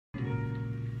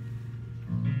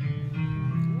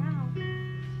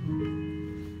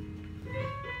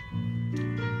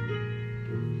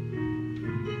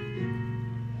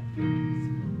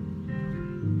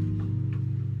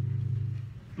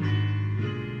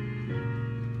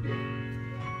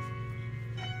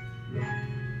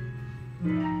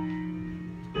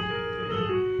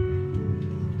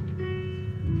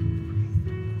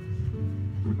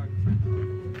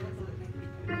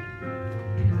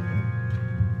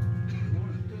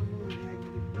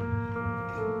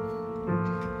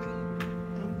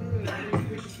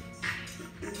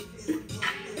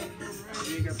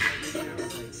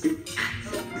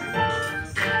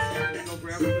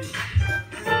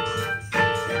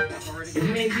How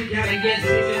many of you got a yes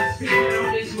in your spirit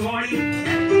on this morning?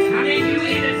 How many of you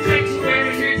in the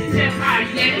sanctuary here to tell God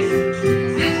yes?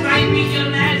 This might be your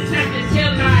last time to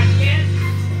tell God yes.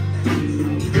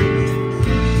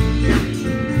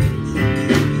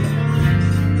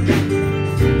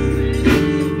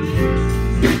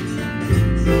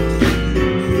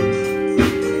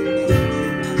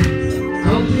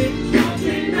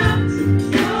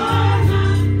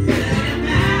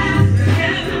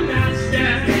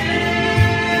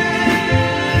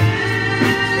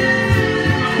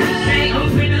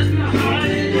 Open up your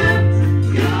heart and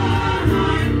love your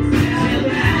heart.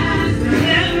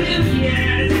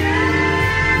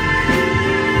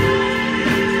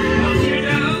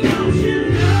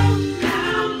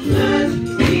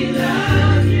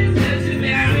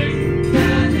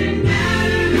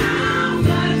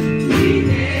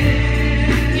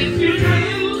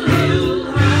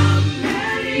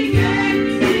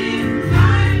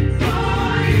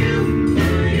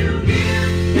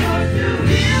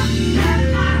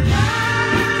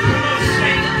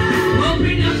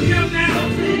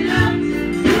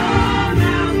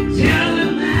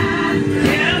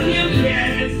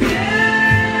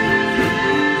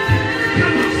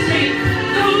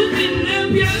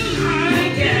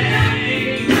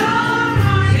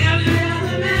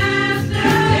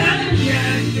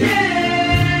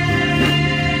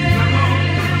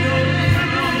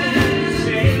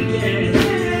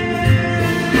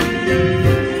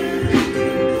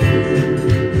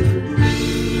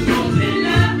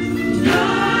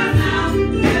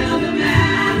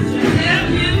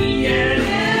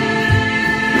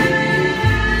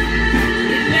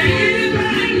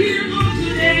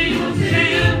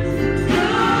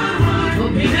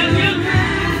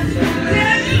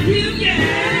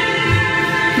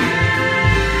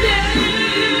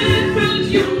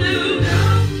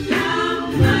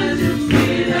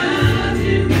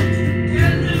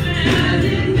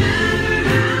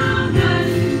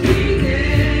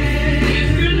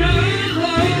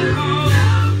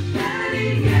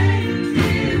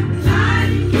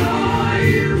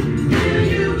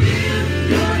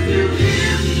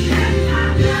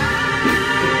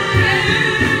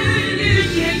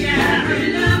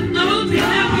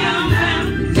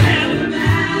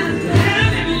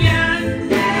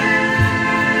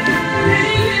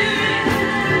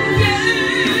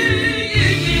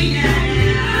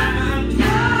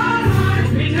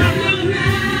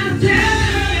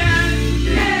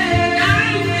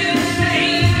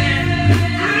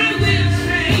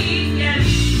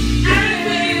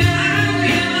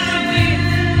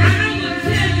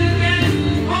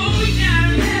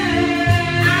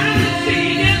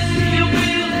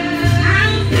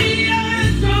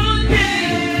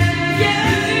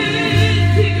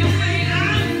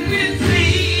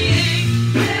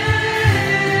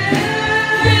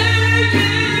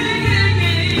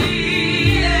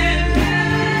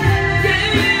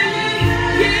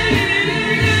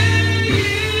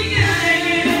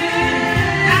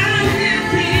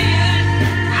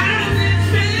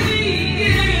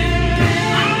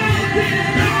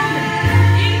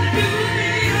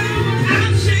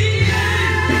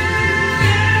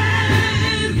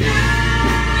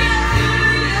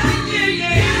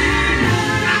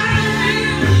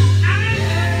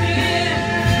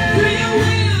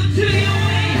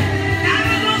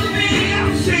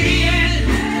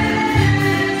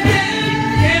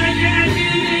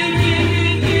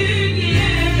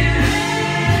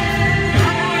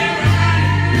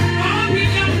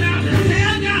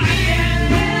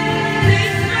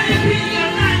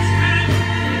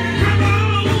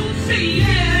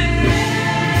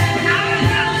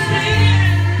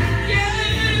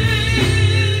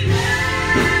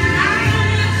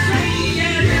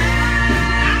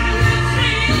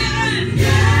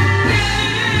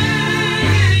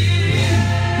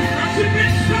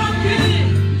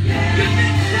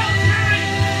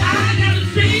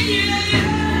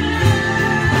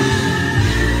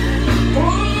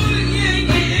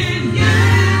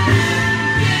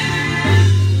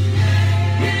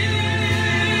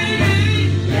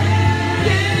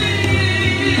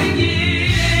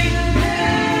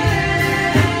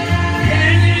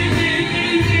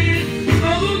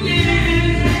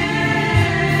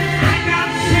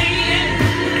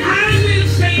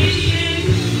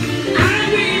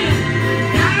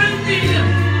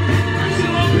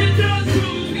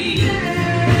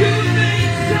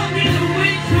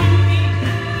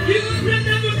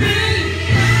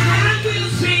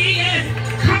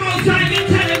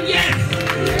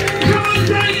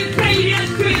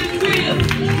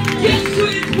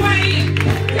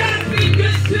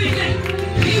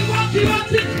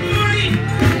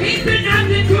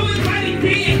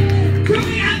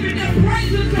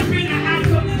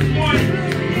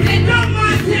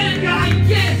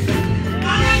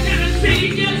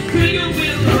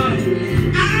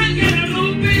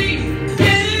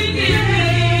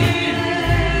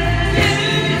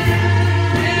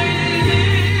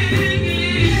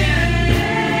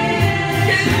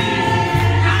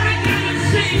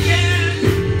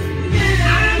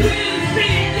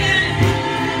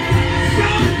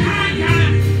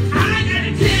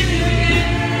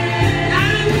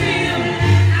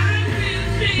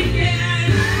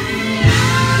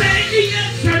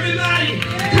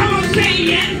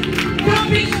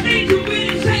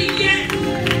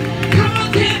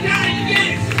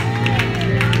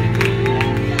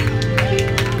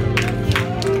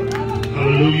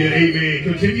 Hallelujah. Amen.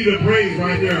 Continue to praise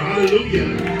right there. Hallelujah.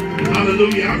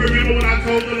 Hallelujah. I remember when I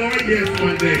told the Lord yes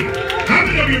one day. How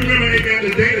many of you remember, amen,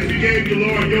 the day that you gave the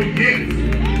Lord your yes?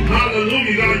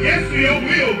 Hallelujah, God. Yes to your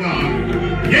will,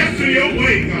 God. Yes to your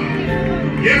way,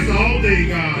 God. Yes all day,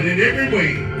 God. In every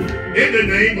way. In the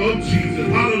name of Jesus.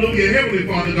 Hallelujah. Heavenly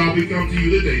Father, God, we come to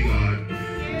you today,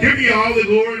 God. Give you all the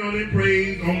glory and honor and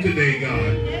praise on today,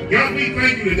 God. God, we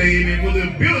thank you today, amen, for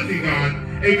the ability, God,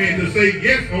 amen, to say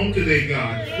yes on today,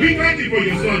 God. We thank you for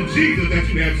your son, Jesus, that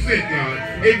you have sent, God.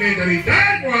 Amen, that he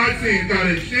died for our sins, God,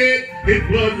 and shed his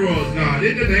blood for us, God,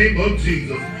 in the name of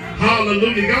Jesus.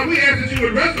 Hallelujah. God, we ask that you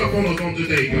would rest upon us on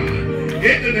today, God.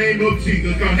 In the name of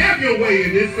Jesus, God, have your way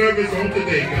in this service on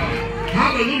today, God.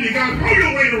 Hallelujah, God. Throw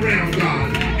your weight around,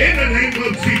 God. In the name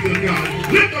of Jesus,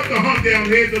 God. Lift up the hung down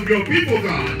heads of your people,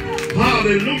 God.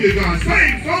 Hallelujah, God.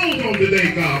 Save souls on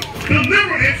today, God.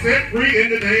 Deliver and set free in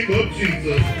the name of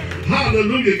Jesus.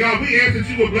 Hallelujah, God. We ask that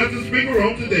you would bless the speaker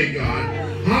on today, God.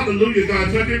 Hallelujah,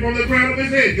 God. Touch him from the crown of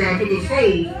his head, God, to the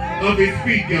soles of his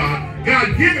feet, God.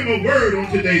 God, give him a word on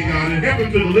today, God, and help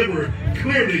him to deliver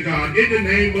clearly, God, in the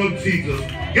name of Jesus.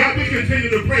 God, we continue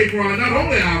to pray for not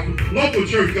only our local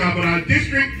church, God, but our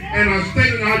district and our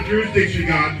state and our jurisdiction,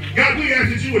 God. God, we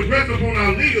ask that you would rest upon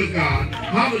our leaders, God.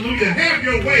 Hallelujah. Have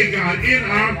your way, God, in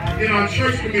our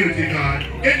church community, God.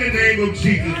 In the name of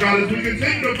Jesus, God, as we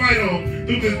continue to fight on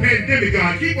through this pandemic,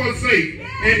 God, keep us safe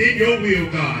and in your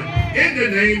will, God. In the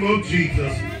name of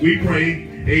Jesus, we pray.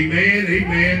 Amen,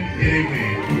 amen, and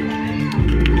amen.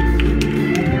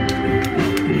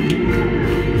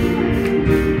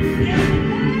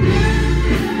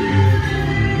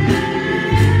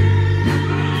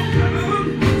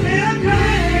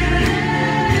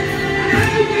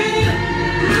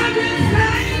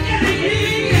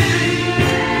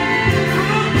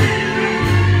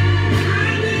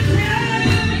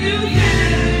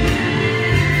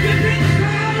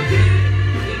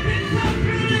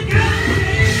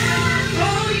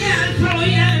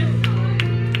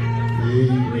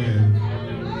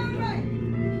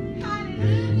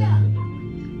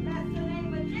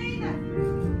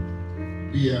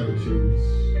 Beatitudes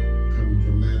coming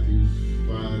from Matthew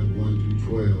 5, 1 through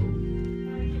 12.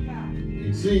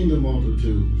 And seeing the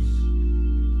multitudes,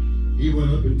 he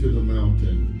went up into the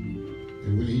mountain,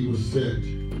 and when he was set,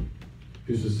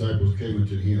 his disciples came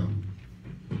unto him,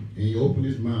 and he opened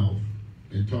his mouth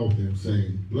and taught them,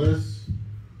 saying, Blessed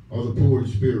are the poor in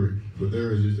spirit, for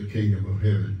theirs is the kingdom of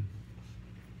heaven.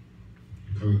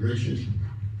 Congregation.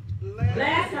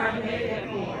 Blessed are they that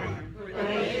mourn, for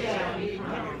they shall be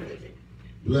comforted.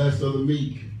 Blessed are the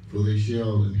meek, for they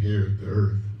shall inherit the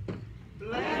earth.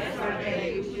 Blessed are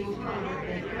they who hunger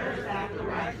and thirst after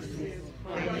righteousness,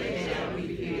 for they shall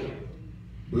be filled.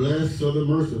 Blessed are the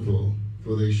merciful,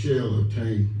 for they shall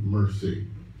obtain mercy.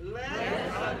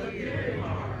 Blessed are the pure in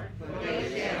heart, for they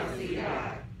shall see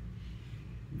God.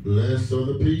 Blessed are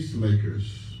the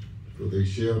peacemakers, for they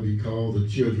shall be called the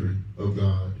children of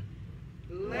God.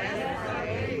 Blessed are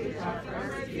they which are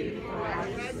persecuted for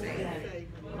righteousness' sake,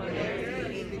 for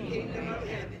theirs is the kingdom of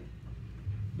heaven.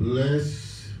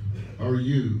 Blessed are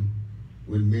you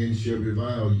when men shall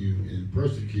revile you and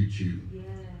persecute you,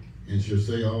 and shall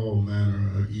say all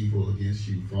manner of evil against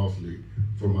you falsely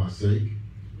for my sake.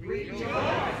 Rejoice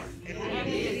and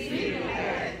be exceeding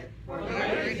glad, for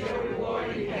great is your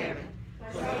reward in heaven.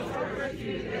 For so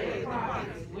persecuted they the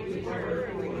prophets which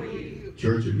were before you.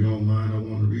 Church, if you don't mind, I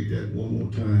want to read that one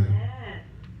more time.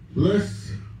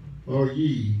 Blessed are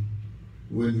ye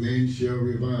when men shall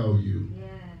revile you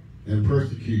and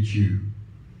persecute you,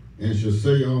 and shall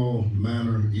say all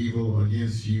manner of evil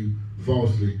against you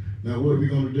falsely. Now what are we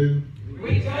going to do?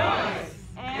 Rejoice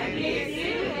and be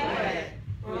exceeding glad,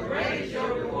 for great is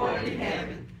your reward in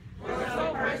heaven. For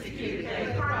so persecuted they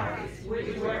the prophets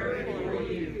which were before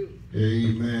you.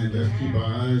 Amen. Let's keep our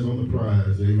eyes on the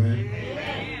prize. Amen.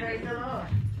 Amen. Praise the Lord.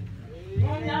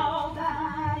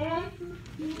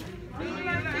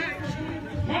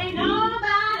 Ain't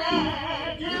nobody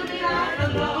do me like the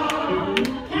Lord.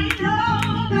 Ain't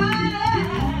nobody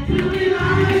do me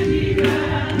like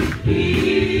Jesus.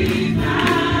 He's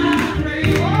my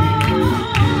praise. Oh,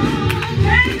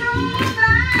 ain't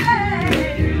nobody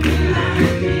do me like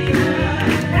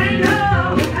Jesus. Ain't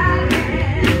nobody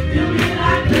do me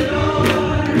like the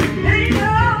Lord. Ain't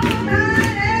nobody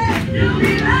do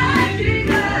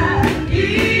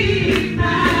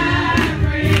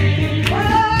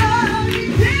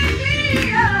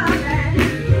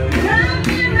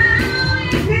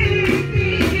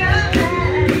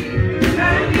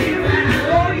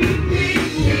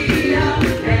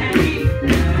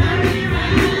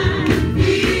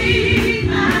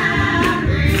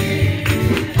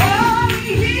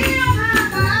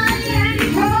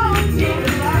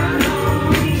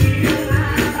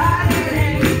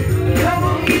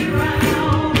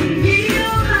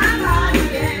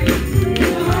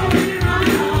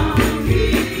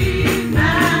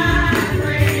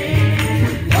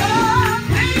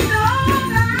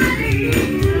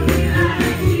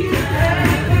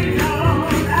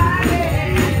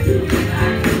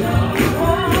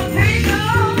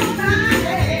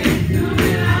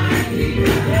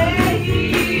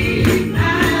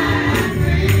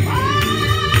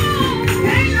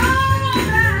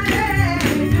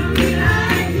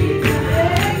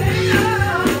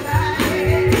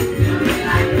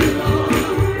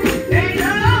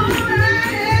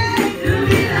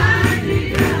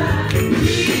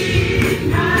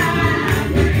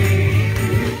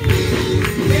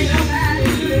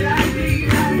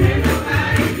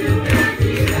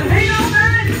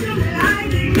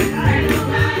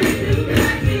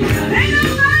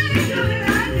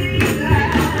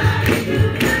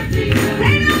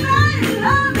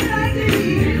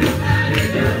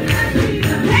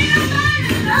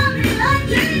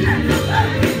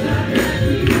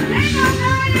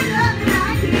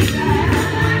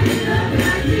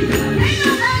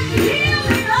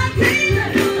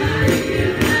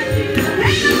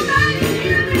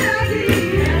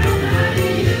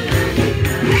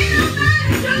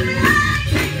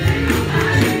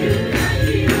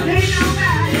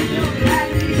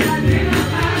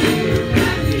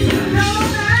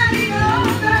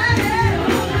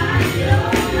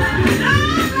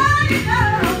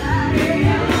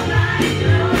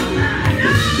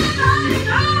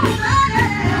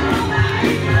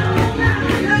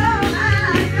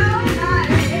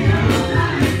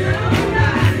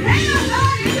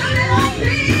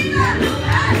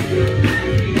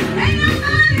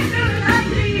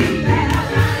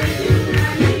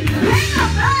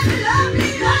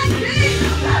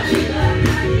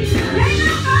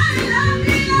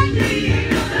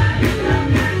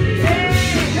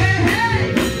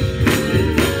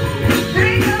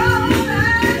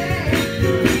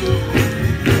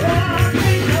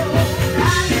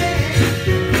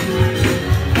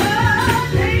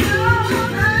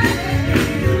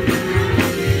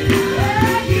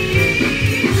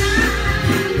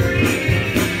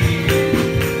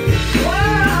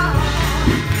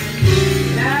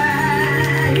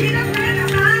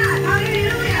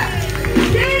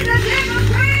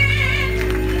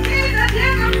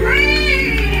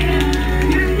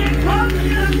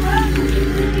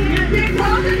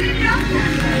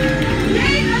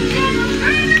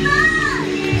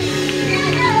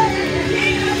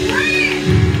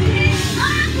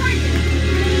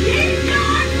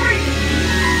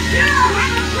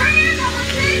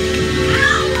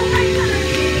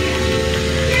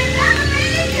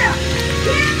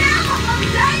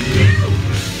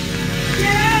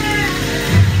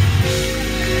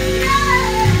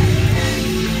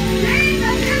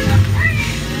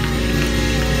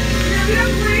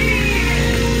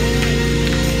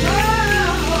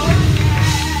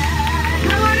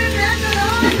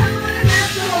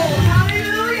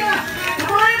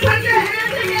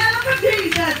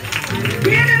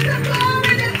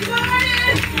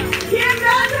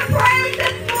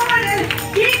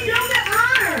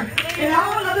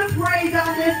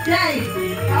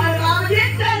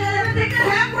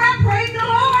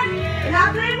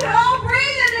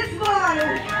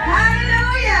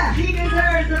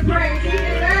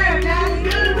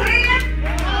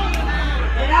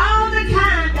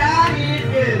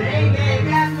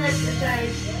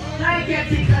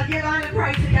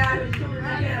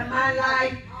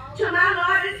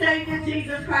Savior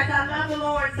Jesus Christ. I love the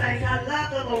Lord, saints. I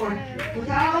love the Lord with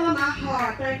all of my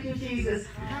heart. Thank you, Jesus.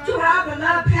 To our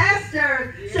beloved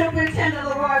pastor, Superintendent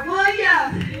Leroy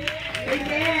Williams.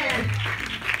 Amen.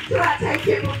 To our Tate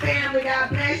Temple family, God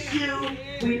bless you.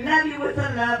 We love you with the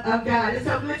love of God. It's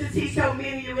so good to see so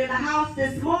many of you in the house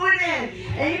this morning.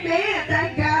 Amen.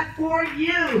 Thank God for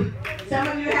you. Some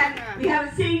of you we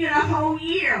haven't seen you in a whole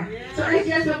year. So it's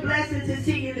just a blessing to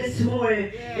see you this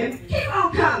morning. And keep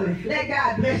on coming. Let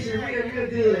God bless you real, real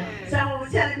good. Someone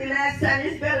was telling me last Sunday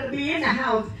it's better to be in the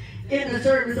house in the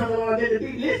service of the Lord than to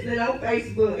be listening on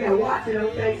Facebook, watching on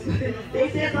Facebook. They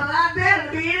said it's a lot better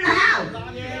to be in the house.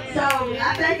 So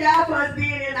I thank God for us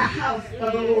being in the house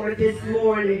of the Lord this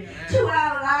morning. To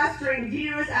our live stream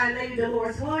viewers, Our Lady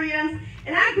Dolores Williams,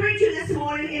 and I greet you this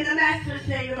morning in the Master's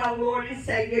name of our Lord and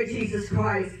Savior Jesus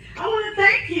Christ. I want to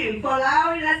thank you for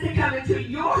allowing us to come into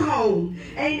your home,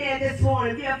 amen, this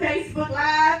morning via Facebook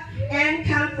Live and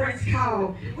conference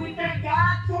call. We thank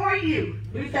God for you.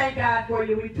 We thank God for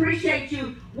you. We appreciate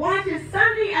you watching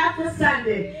Sunday after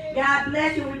Sunday. God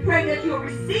bless you. We pray that you're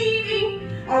receiving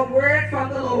a word from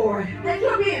the Lord, that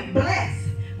you're being blessed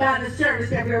by the service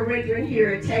that we're rendering here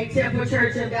at Tate Temple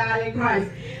Church of God in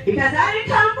Christ. Because I didn't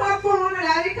come for a form and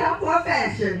I didn't come for a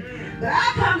fashion, but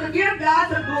I come to give God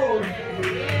the glory.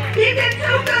 He's been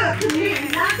too good to me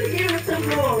not to give him some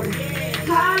glory.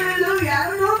 Hallelujah. I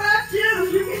don't know about you.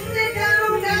 You can sit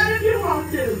down on God if you want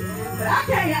to, but I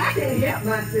can't help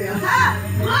myself.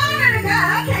 Glory to God.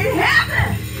 I can't help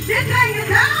it. This thing is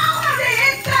all on the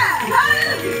inside.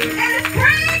 Hallelujah. And it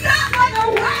springs up like a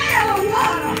well of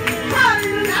water.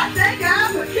 Hallelujah. I thank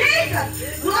God for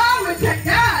Jesus. Glory to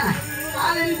God.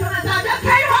 Hallelujah. Sometimes I just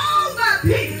can't hold my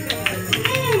peace.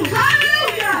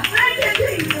 Hallelujah. Thank you,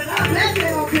 Jesus. I bless you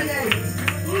on today.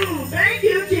 Thank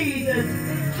you, Jesus.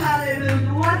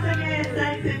 Hallelujah. Once again,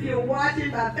 saints, if you're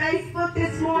watching by Facebook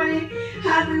this morning,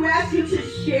 we ask you to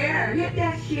share. Hit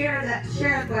that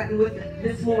share button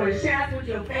this morning. Share it with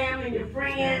your family and your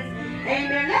friends.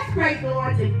 Amen. Let's praise the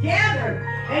Lord together.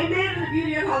 Amen. The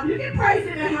beauty of home. You can praise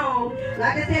him at home.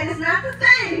 Like I said, it's not the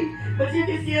same, but you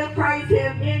can still praise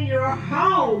him in your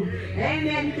home.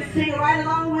 Amen. You can sing right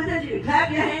along with us. You can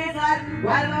clap your hands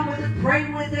right along with us. Pray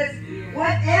with us.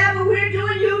 Whatever we're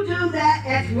doing, you do that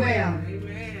as well.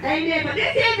 Amen. But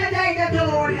this is the day that the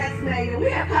Lord has made, and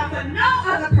we have come for no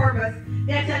other purpose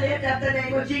than to lift up the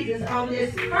name of Jesus on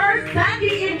this first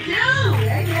Sunday in June.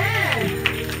 Amen.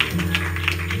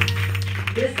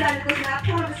 This Sunday was not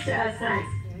promised to us, saints,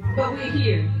 but we're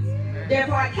here.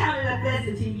 Therefore, I count it a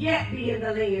blessing to yet be in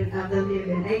the land of the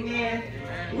living. Amen.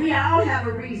 We all have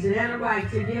a reason and a right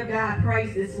to give God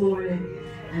praise this morning.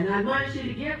 And I want you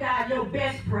to give God your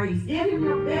best praise. Give him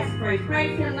your best praise.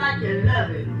 Praise him like you love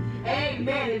him.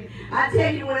 Amen. I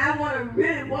tell you, when I want to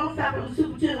really walk up on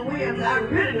Superintendent Williams, I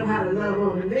really know how to love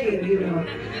on the man,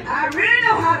 I really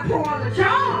know how to pour on the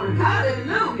charm.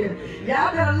 Hallelujah.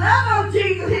 Y'all better love on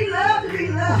Jesus. He loves to be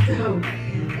loved on.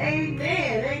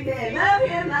 Amen. Amen. Love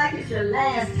him like it's your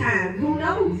last time. Who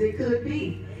knows? It could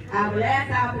be our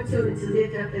last opportunity to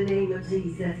lift up the name of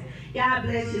Jesus. God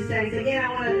bless you, saints. Again, I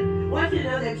want you to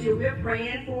know that we're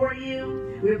praying for you.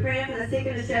 We're praying for the sick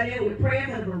and the shut in. We're praying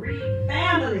for the bereaved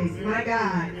families, my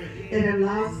God, that have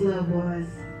lost loved ones.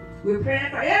 We're praying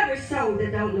for every soul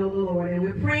that don't know the Lord. And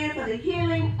we're praying for the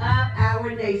healing of our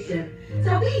nation.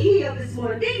 So be healed this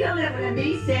morning. Be delivered and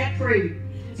be set free.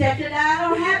 Set your eye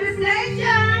on Happy Nation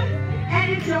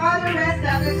and enjoy the rest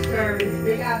of the service.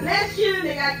 May God bless you.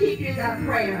 May God keep you in our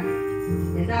prayer.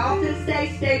 As I often say,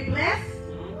 stay blessed.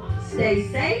 Stay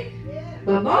safe,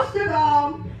 but most of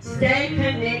all, stay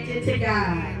connected to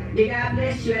God. May God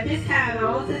bless you. At this time, our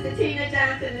own Sister Tina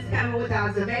Johnson is coming with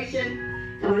observation.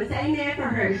 I want to say amen for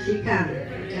her. She coming.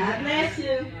 God bless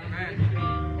you.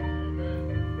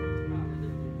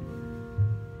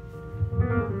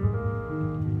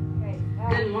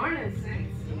 Good morning,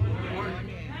 saints.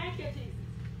 Thank you, Jesus.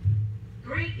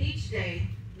 Greet each day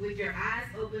with your eyes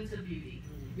open to beauty,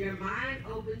 your mind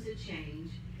open to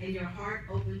change, and your heart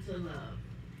open to love.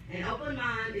 An open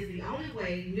mind is the only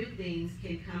way new things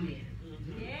can come in.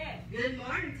 Yeah. Good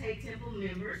morning, Tate Temple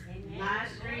members, live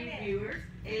stream viewers,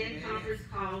 and conference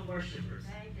call worshipers.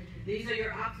 These are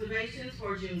your observations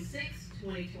for June 6,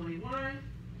 2021.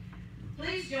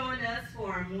 Please join us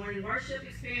for our morning worship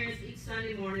experience each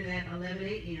Sunday morning at 11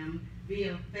 a.m.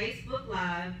 via Facebook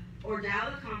Live or dial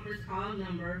the conference call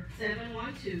number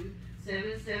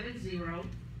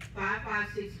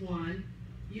 712-770-5561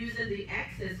 using the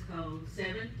access code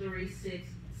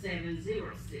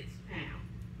 736706 pound.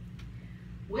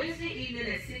 Wednesday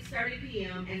evening at 6:30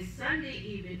 p.m. and Sunday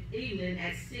evening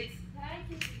at 6.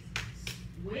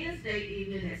 Wednesday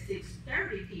evening at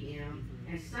 6:30 p.m.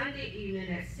 and Sunday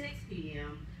evening at 6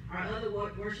 p.m. are other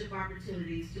worship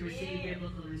opportunities to receive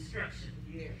biblical instruction.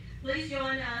 Please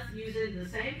join us using the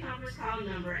same conference call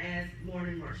number as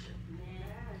morning worship.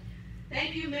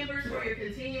 Thank you, members, for your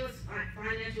continuous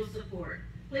financial support.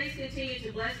 Please continue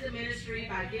to bless the ministry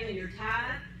by giving your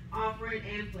tithe, offering,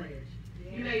 and pledge.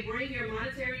 You may bring your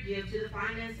monetary gift to the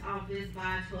finance office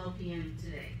by 12 p.m.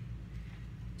 today.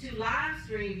 To live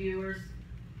stream viewers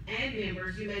and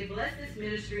members, you may bless this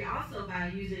ministry also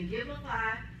by using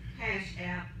Givelify, Cash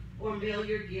App, or mail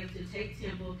your gift to Tate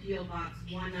Temple, P.O. Box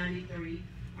 193,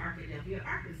 Arkadelphia,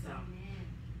 Arkansas.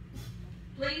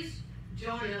 Please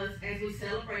join us as we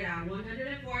celebrate our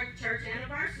 104th church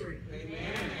anniversary.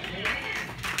 Amen. Amen.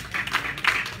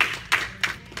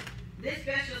 This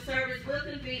special service will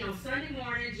convene on Sunday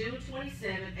morning, June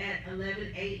 27th at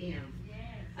 11 a.m.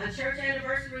 A church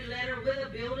anniversary letter with a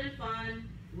building fund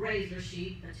raiser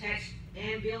sheet attached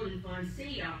and building fund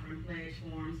seed offering pledge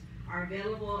forms are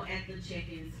available at the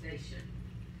check-in station.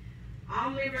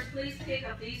 All members, please pick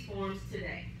up these forms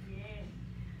today.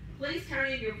 Please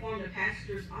turn in your form to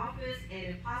pastor's office and,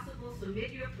 if possible,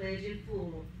 submit your pledge in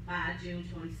full by June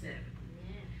 27th.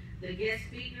 The guest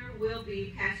speaker will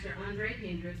be Pastor Andre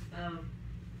Hendricks of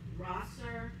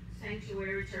Rosser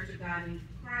Sanctuary Church of God in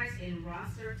Christ in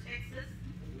Rosser, Texas.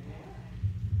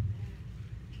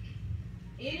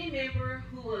 Any member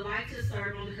who would like to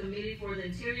serve on the committee for the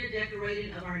interior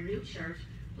decorating of our new church,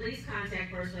 please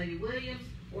contact First Lady Williams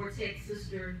or text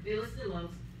Sister Phyllis Delos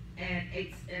at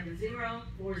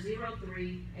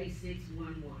 870-403-8611.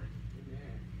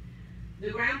 The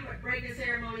groundbreaking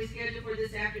ceremony scheduled for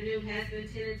this afternoon has been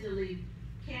tentatively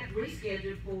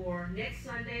rescheduled for next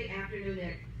Sunday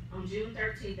afternoon on June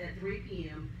 13th at 3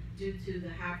 p.m. due to the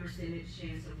high percentage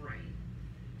chance of rain.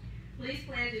 Please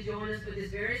plan to join us for this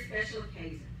very special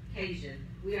occasion.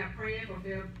 We are praying for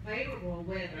favorable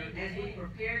weather as we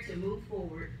prepare to move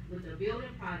forward with the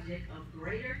building project of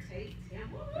Greater Tate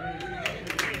Temple.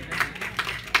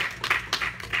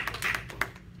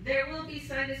 There will be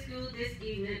Sunday school this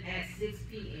evening at 6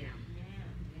 p.m.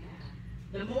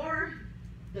 The more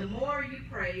you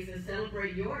praise and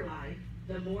celebrate your life,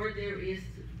 the more there is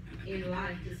in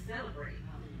life to celebrate.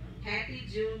 Happy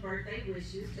June birthday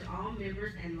wishes to all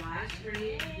members and live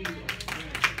streaming viewers.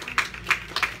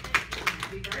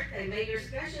 Happy birthday. May your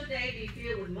special day be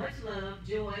filled with much love,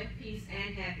 joy, peace,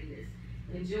 and happiness.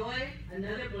 Enjoy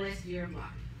another blessed year of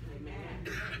life. Amen.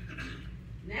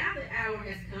 Now the hour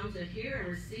has come to hear and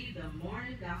receive the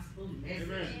morning gospel message.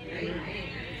 Amen. Amen.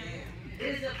 It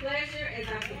is a pleasure as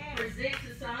I present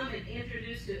to some and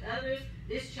introduce to others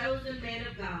this chosen man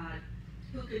of God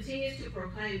who continues to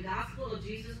proclaim the gospel of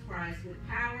Jesus Christ with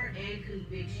power and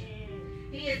conviction.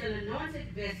 He is an anointed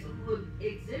vessel who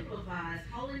exemplifies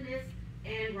holiness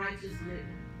and righteous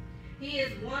living. He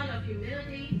is one of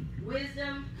humility,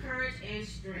 wisdom, courage, and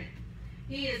strength.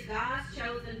 He is God's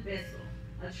chosen vessel,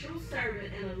 a true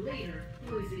servant and a leader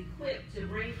who is equipped to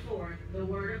bring forth the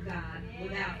word of God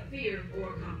without fear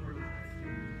or compromise.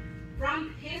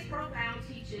 From his profound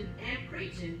teaching and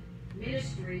preaching,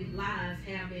 ministry lives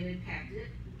have been impacted,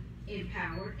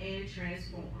 empowered, and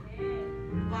transformed.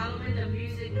 Following the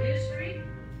music ministry,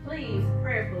 please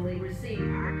prayerfully receive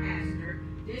our pastor,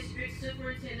 District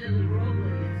Superintendent Leroy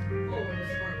Williams, for the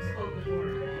spoken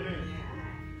word.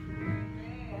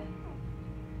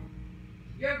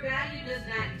 Your value does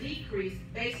not decrease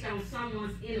based on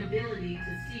someone's inability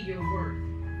to see your worth.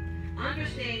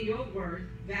 Understand your worth,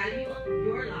 value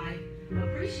your life,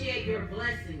 appreciate your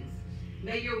blessings.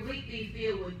 May your week be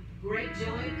filled with great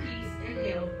joy, peace, and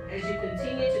health as you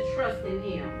continue to trust in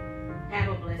Him. Have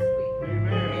a blessed week.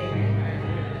 Amen.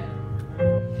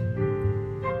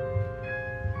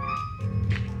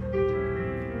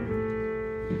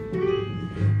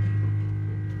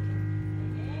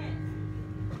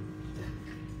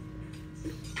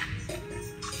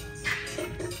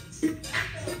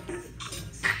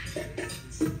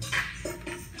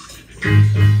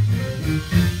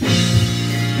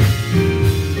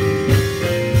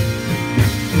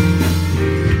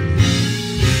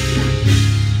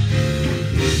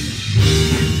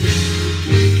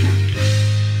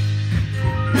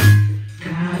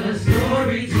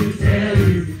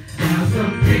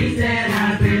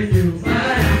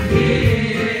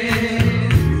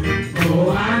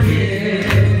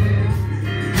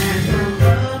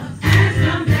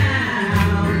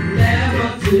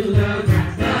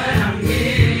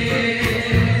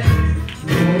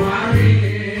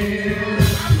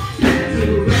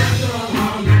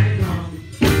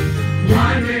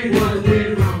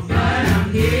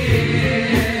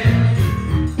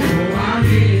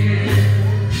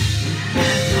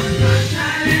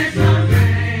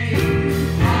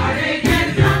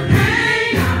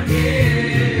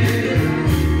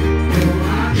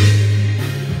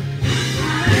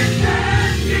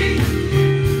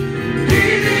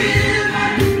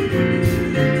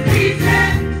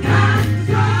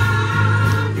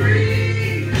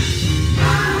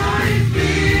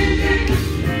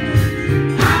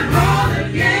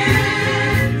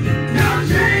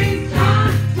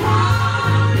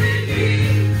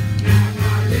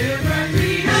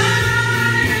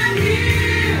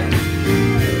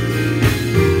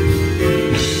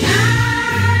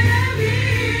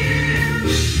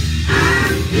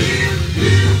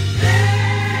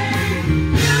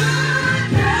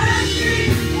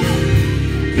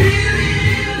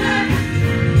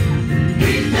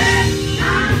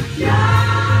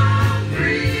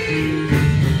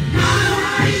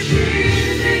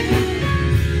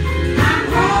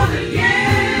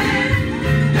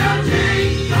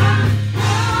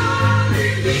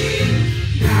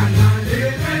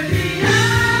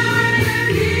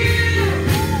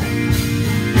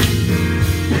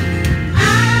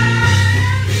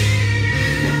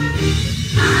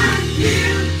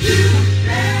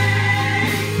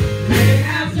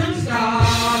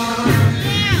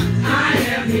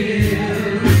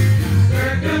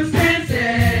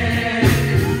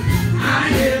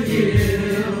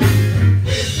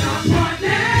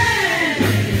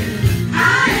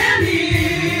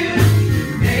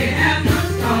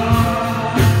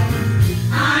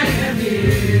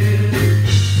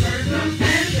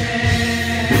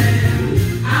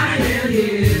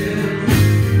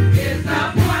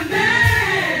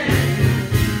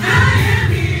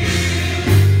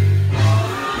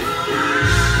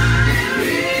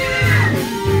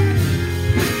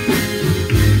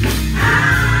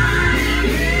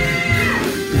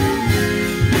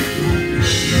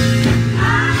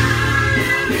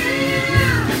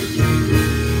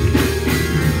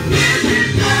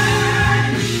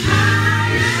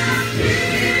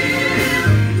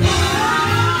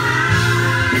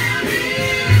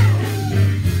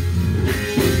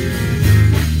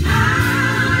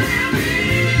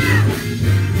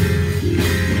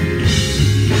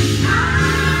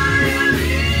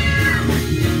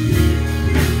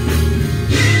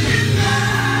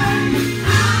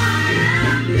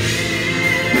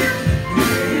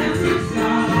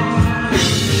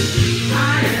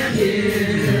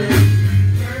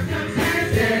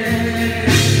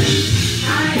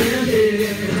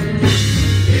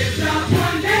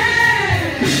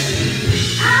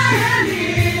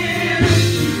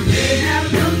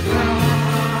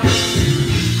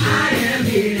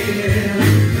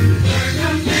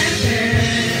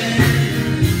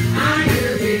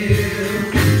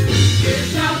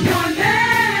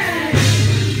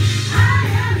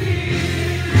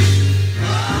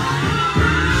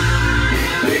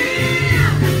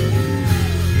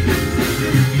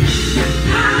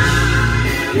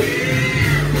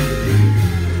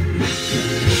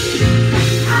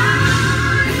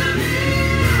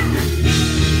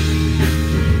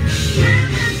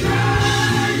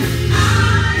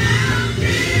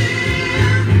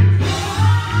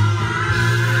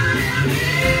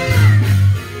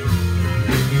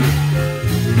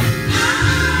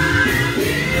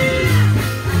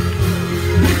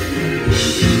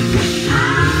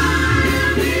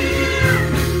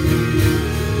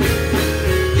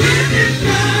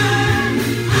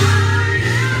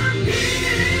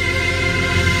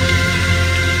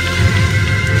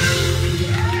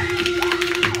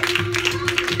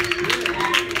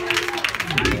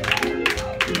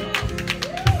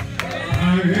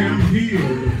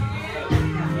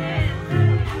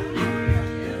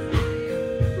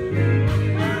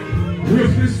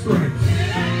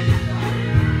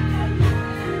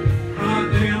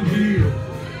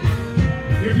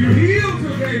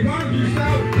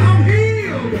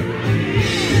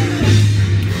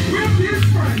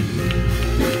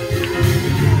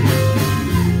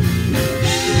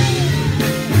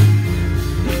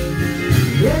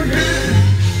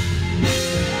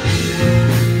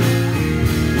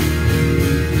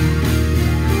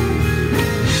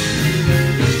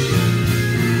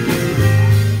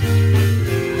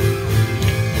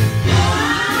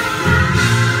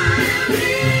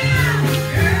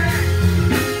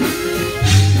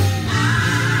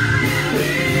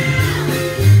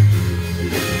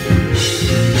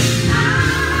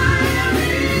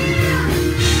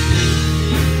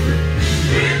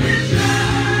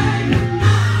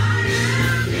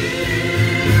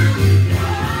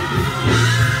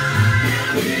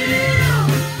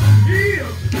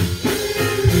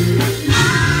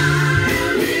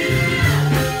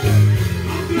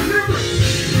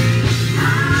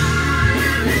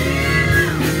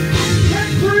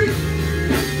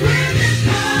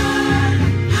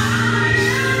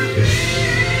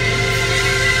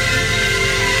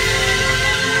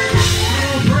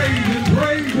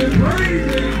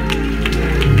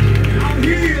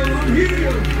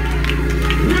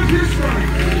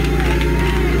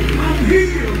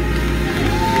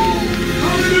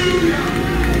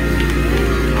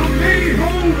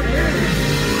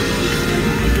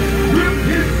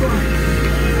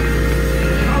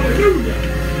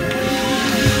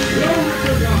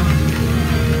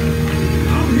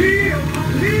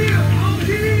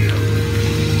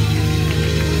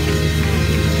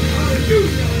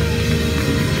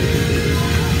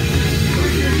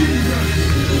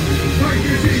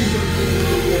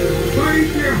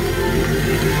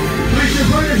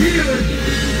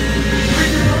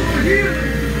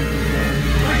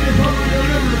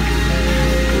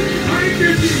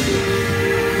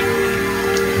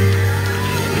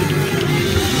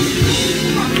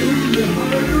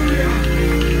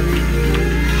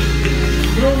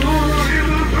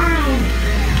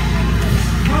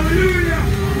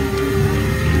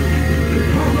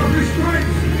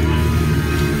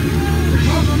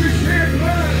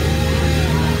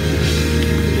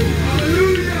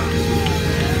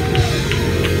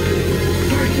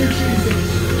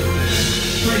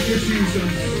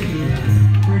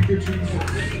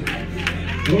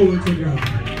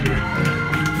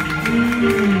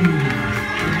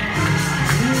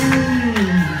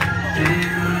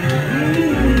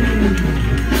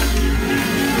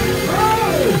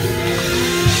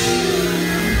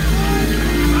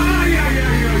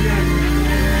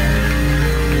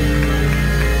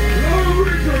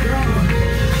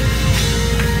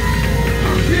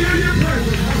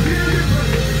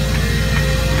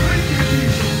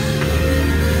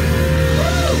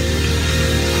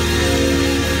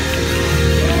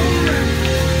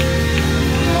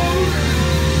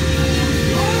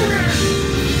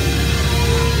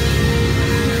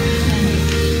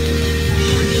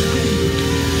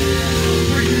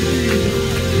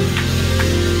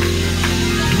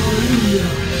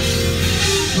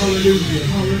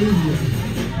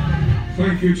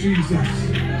 Thank you,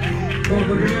 Jesus.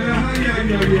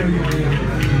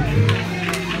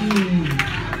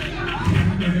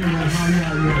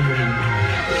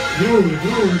 Glory,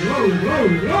 glory, glory,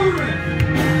 glory, glory.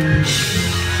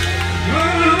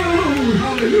 Oh,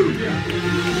 hallelujah.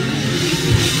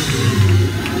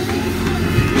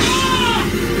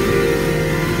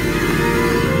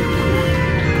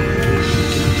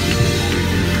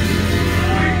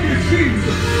 Thank you,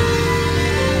 Jesus.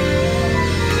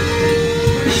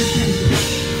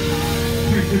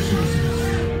 Thank you, Jesus.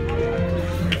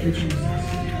 Thank you, Jesus.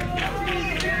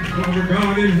 Father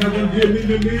God in heaven, give me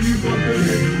the meaning of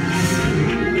today.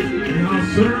 And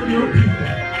I'll serve your people.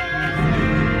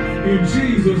 In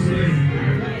Jesus' name.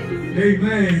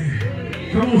 Amen.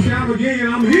 Come on, shout again.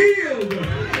 I'm healed.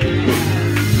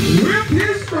 With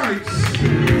his stripes,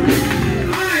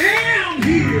 I am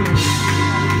healed.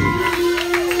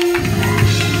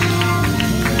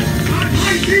 I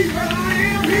might be, but I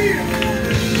am healed.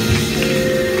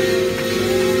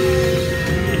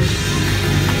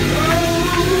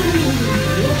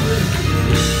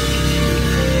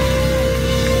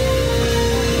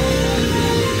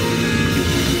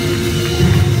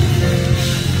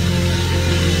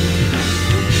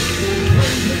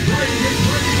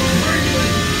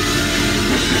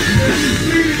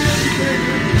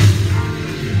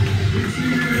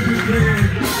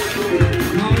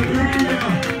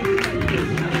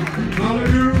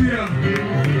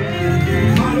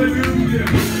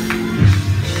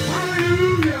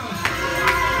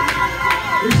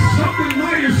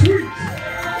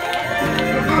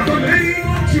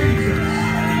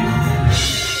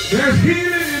 There's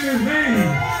healing in his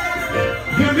name.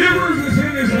 Deliverance is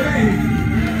in his name.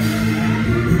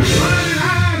 Blinded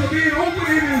eyes are being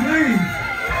opened in his name.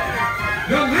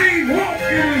 The lame walk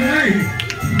in his name.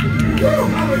 Woo,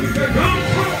 hallelujah. The dumb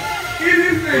talk in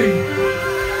his name.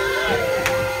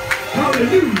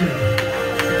 Hallelujah.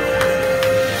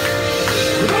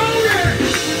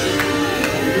 Glory.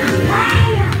 There's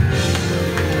power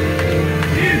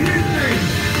in his name.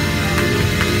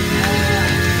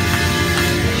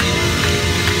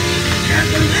 At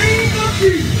the name of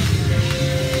Jesus,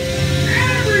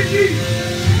 every knee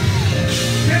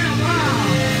shall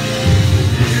bow,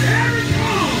 and every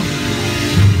tongue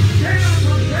shall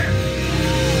confess.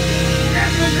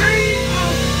 At the name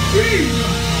of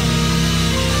Jesus.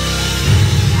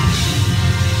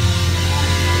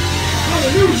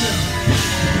 Hallelujah.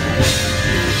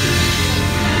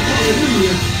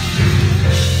 Hallelujah.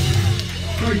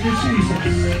 Thank you, Jesus.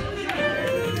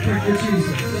 Thank you,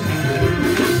 Jesus.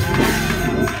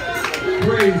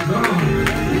 Praise God.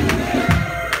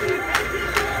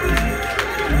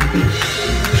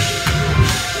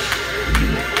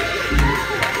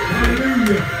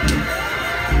 Hallelujah.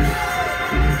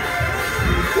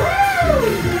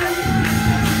 Woo!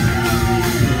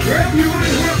 Well, you might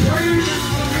as well praise him.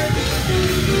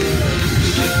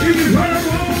 He deserves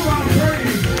all of our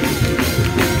praise.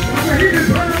 I mean, he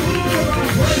deserves all of our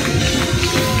praise.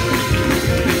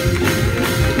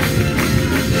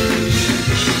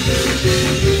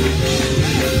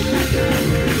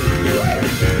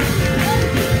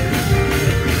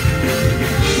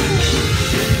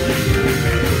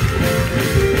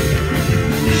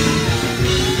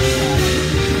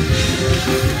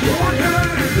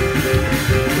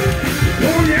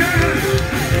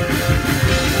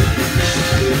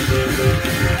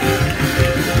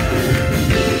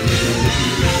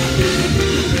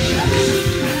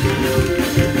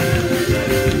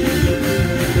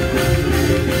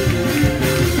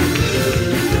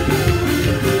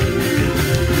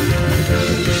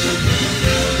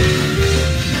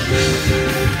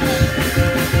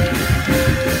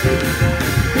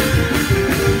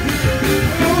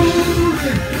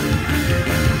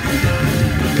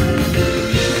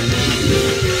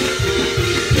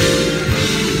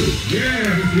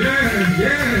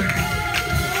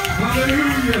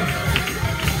 Hallelujah.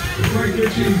 Thank you,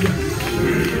 Jesus.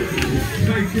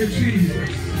 Thank you,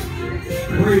 Jesus.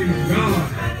 Praise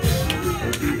God.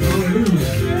 Hallelujah.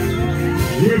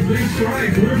 With these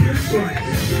stripes, with these stripes.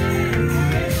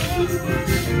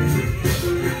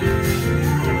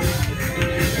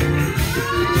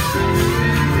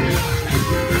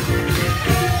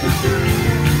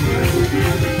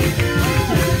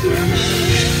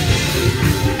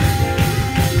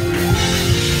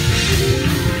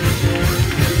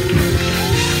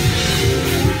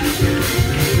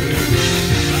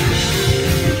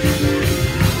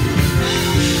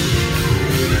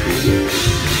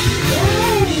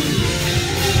 Oh!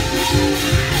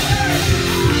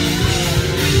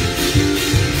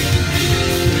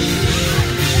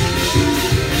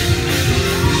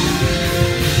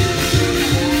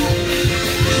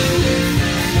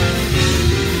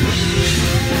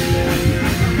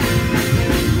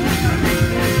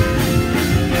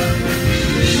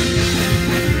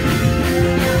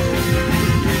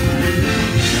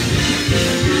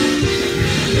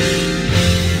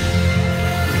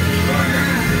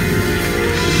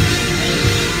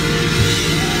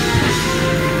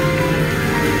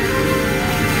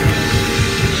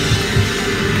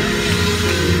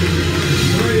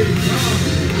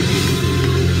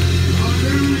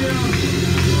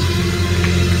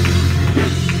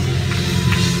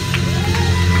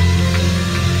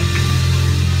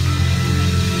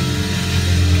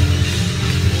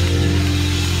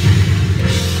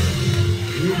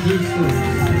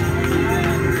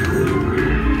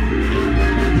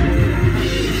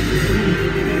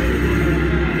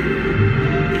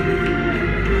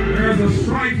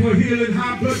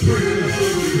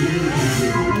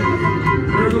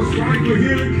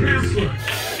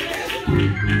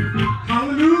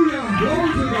 Hallelujah.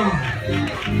 Glory to God.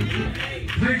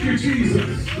 Thank you,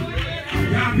 Jesus.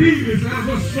 Diabetes as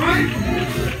a stripe.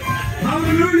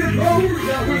 Hallelujah. Glory to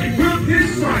God. When he whipped his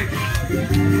stripe,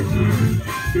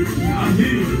 I'm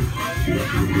healed.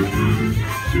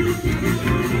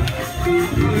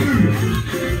 Hallelujah.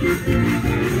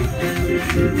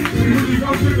 See, when you go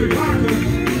to the doctor,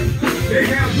 they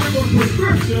have different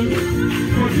prescriptions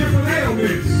for different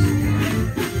ailments.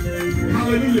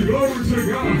 Hallelujah. Glory to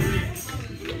God.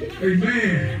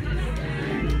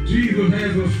 Amen. Jesus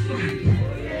has a stripe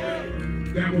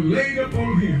that was laid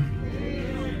upon him.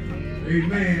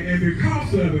 Amen. And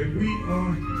because of it, we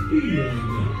are healed.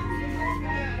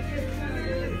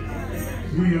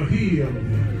 We are healed.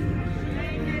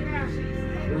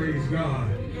 Praise God.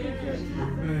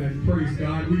 Amen. Praise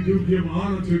God. We do give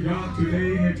honor to God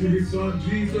today and to his son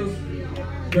Jesus,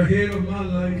 the head of my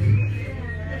life.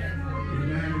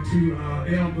 Amen. And to our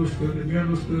elders, to the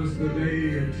ministers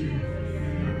today, and to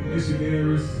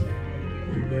missionaries.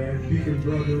 Amen. Deacon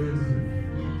brothers.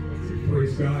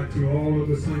 Praise God to all of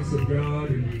the saints of God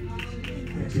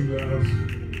and to the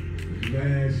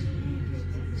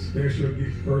special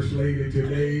First Lady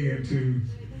today, and to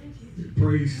the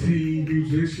praise team,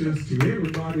 musicians, to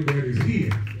everybody that is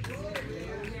here.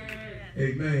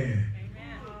 Amen.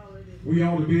 We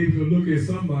ought to be able to look at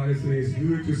somebody and say, it's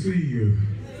good to see you.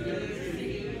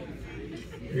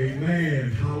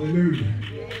 Amen. Hallelujah.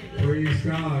 Praise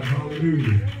God.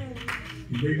 Hallelujah.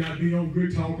 You may not be on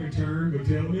good talking terms, but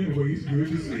tell them anyway, it's good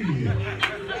to see you.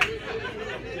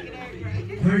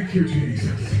 Thank you,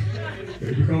 Jesus.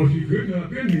 It's because you couldn't have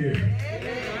been here.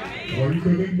 Or you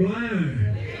could have been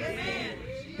blind.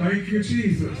 Thank you,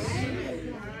 Jesus.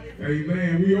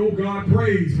 Amen. We owe God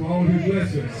praise for all his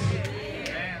blessings.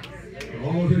 For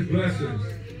all his blessings.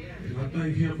 And I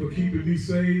thank him for keeping me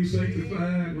saved,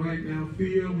 sanctified, right now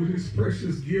filled with his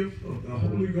precious gift of the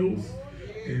Holy Ghost,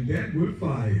 and that with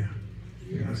fire.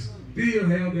 And I still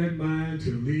have that mind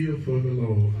to live for the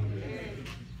Lord.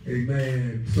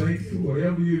 Amen. Saints,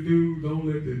 whatever you do, don't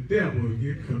let the devil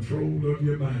get control of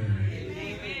your mind.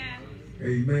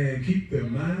 Amen. Keep the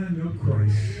mind of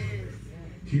Christ.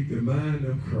 Keep the mind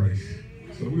of Christ.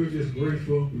 So we're just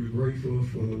grateful. We're grateful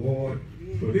for the Lord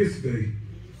for this day,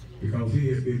 because he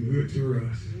has been good to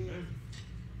us.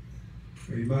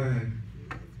 Amen.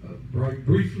 Right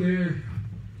briefly,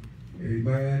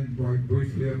 amen. Right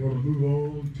briefly, I'm going to move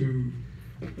on to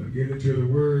get into the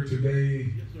word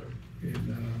today.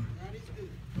 And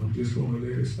I'm just going to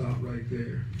let it stop right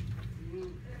there.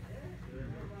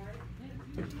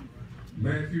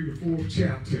 Matthew, the 4th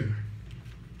chapter.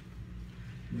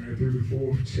 Matthew, the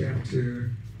 4th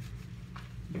chapter,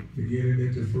 beginning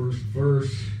at the first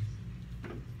verse.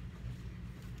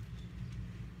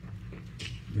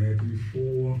 Matthew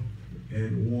 4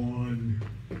 and 1,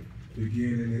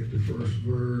 beginning at the first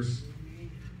verse.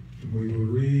 We will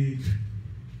read,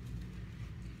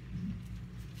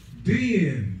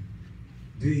 Then,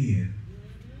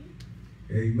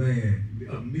 amen.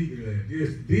 Immediately,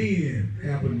 this then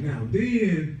happened now.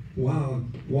 Then,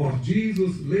 while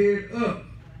Jesus led up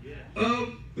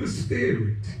of the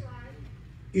Spirit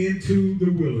into the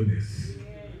wilderness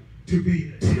to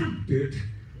be tempted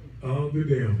of the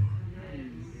devil.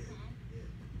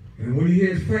 And when he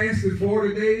had fasted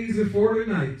 40 days and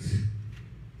 40 nights,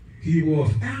 he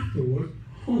was afterward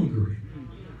hungry.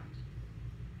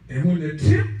 And when the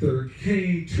tempter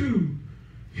came to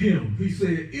him, he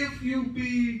said, if you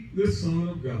be the Son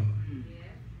of God,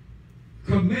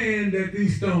 command that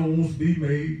these stones be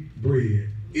made bread.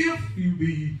 If you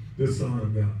be the Son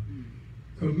of God,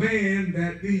 command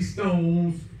that these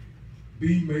stones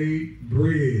be made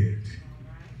bread.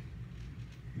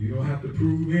 You don't have to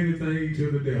prove anything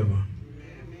to the devil.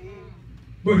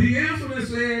 But he answered and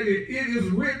said, it is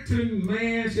written,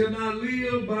 man shall not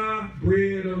live by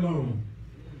bread alone,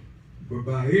 but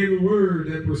by every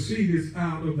word that proceedeth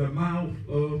out of the mouth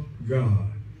of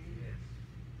God.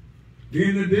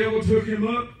 Then the devil took him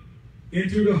up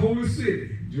into the holy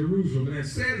city, Jerusalem, and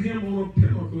set him on a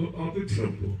pinnacle of the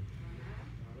temple.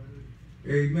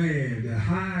 Amen. The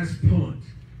highest point,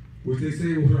 which they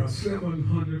say was around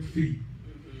 700 feet.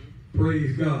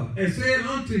 Praise God. And said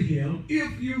unto him,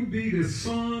 if you be the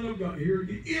Son of God, here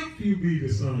again, if you be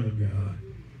the Son of God,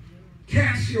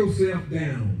 cast yourself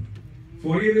down.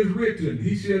 For it is written,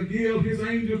 he shall give his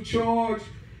angels charge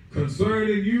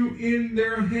concerning you, in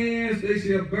their hands they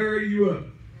shall bear you up,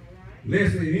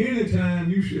 lest at any time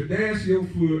you should dash your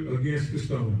foot against the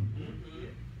stone.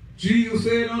 Jesus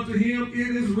said unto him,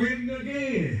 it is written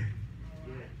again.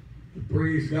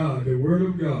 Praise God, the word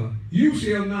of God. You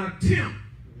shall not tempt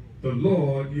the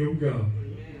Lord your God.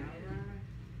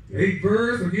 8th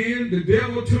verse again, the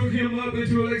devil took him up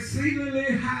into an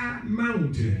exceedingly high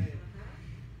mountain.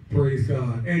 Praise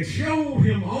God. And showed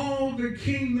him all the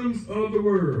kingdoms of the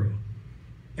world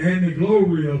and the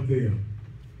glory of them.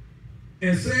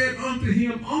 And said unto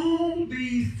him, all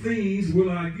these things will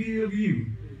I give you,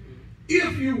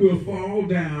 if you will fall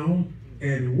down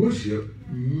and worship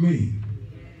me.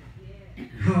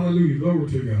 Hallelujah. Glory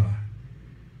to God.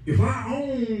 If I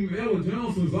own Ella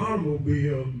Johnson's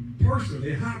automobile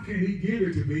personally, how can he give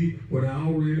it to me when I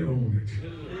already own it?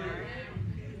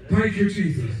 Thank you,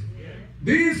 Jesus.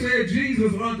 Then said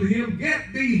Jesus unto him,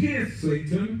 get thee hence,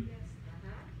 Satan,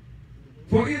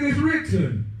 for it is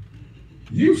written,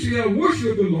 you shall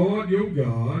worship the Lord your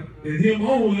God, and him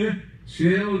only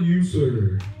shall you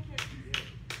serve.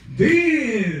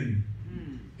 Then,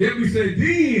 let me say,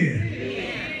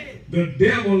 then the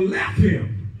devil left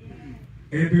him.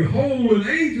 And behold, and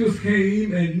angels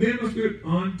came and ministered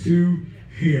unto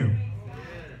him.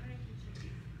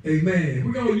 Amen.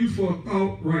 We're going to use for a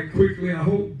thought right quickly. I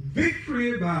hope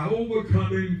victory by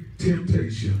overcoming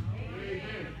temptation.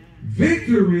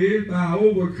 Victory by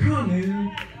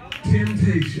overcoming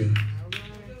temptation.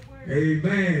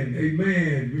 Amen.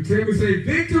 Amen. You tell me, say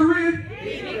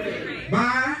victory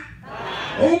by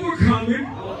overcoming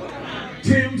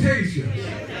temptation.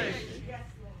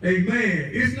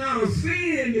 Amen. It's not a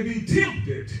sin to be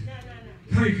tempted.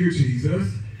 Thank you,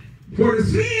 Jesus. Where the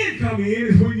sin come in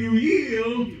is when you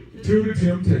yield to the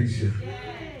temptation.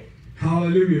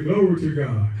 Hallelujah. Glory to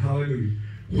God. Hallelujah.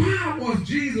 Why was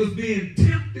Jesus being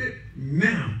tempted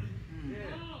now?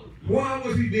 Why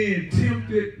was he being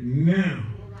tempted now?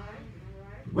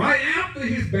 Right after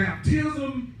his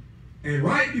baptism and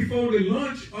right before the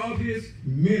launch of his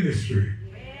ministry.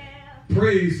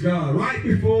 Praise God. Right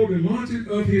before the launching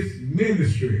of his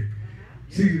ministry.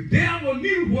 See, the devil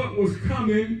knew what was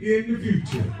coming in the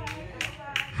future.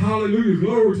 Hallelujah.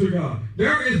 Glory to God.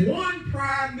 There is one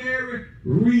primary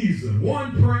reason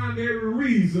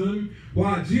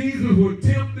why Jesus was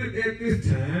tempted at this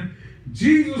time.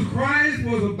 Jesus Christ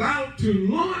was about to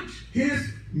launch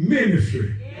his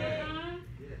ministry.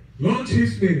 Launch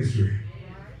his ministry.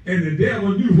 And the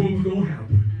devil knew what was going to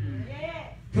happen.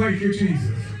 Thank you,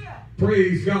 Jesus.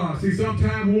 Praise God. See,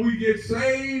 sometimes when we get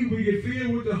saved, we get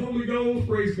filled with the Holy Ghost.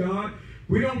 Praise God.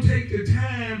 We don't take the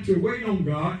time to wait on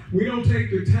God. We don't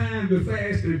take the time to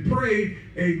fast and pray.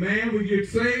 Amen. We get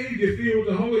saved, get filled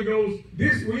with the Holy Ghost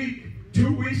this week.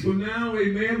 2 weeks from now,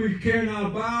 amen, we carry our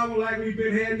Bible like we've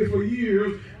been having it for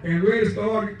years and ready to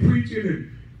start preaching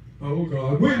and, oh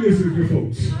God, witnesses to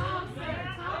folks.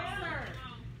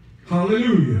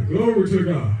 Hallelujah. Glory to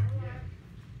God.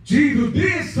 Jesus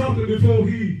did something before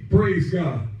he praised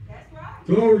God.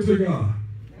 Glory to God.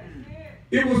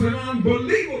 It was an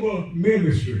unbelievable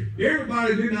ministry.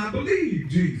 Everybody did not believe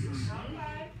Jesus.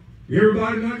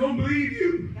 Everybody's not going to believe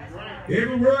you.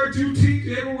 Every word you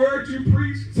teach, every word you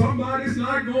preach, somebody's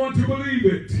not going to believe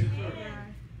it.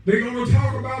 They're going to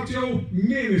talk about your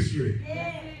ministry.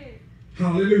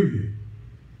 Hallelujah.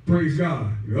 Praise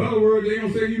God. In other words, they're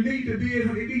going to say you need to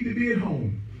be at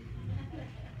home.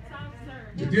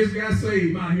 You just got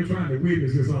saved out here trying to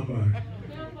witness to somebody.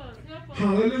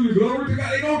 Hallelujah. Glory to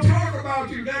God. They're going to talk about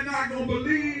you. They're not going to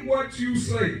believe what you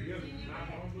say.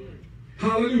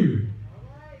 Hallelujah.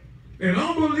 An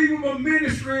unbelievable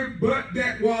ministry, but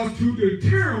that was to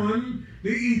determine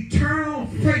the eternal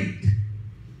fate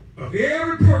of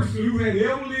every person who had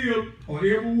ever lived or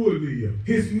ever would live.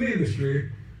 His ministry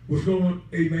was going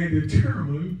to, amen,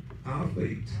 determine our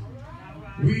fate.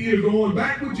 We either going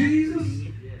back with Jesus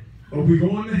or we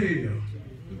going to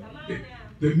hell.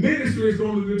 The ministry is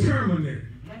going to determine that.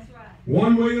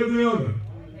 One way or the other.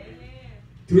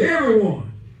 To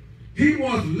everyone. He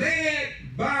was led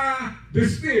by the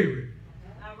Spirit.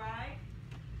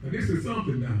 Now this is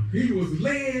something now. He was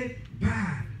led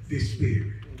by the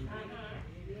Spirit.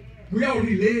 We ought to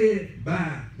be led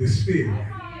by the Spirit.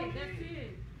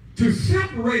 To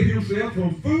separate himself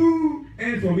from food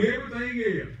and from everything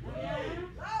else.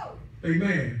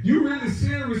 Amen. You're really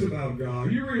serious about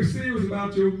God. You're really serious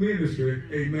about your ministry.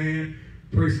 Amen.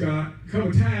 Praise God. Come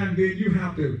a time then you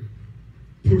have to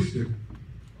push the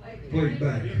plate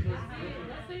back.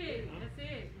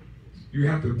 You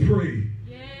have to pray.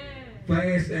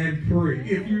 Fast and pray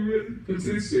if you really are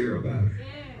sincere about it.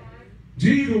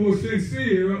 Jesus was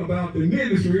sincere about the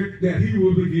ministry that he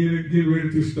was getting ready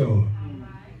to start.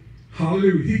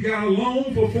 Hallelujah. He got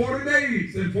alone for 40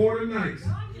 days and 40 nights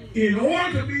in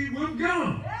order to be with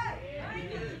God.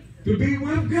 To be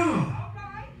with God.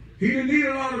 He didn't need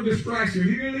a lot of distraction.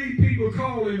 He didn't need people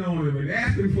calling on him and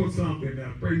asking for something.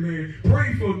 Now, pray, man,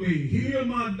 pray for me. Heal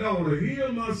my daughter.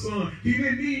 Heal my son. He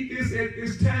didn't need this at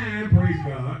this time, praise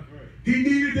God. He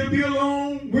needed to be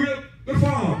alone with the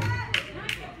Father.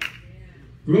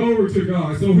 Glory to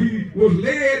God. So he was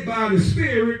led by the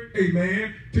Spirit,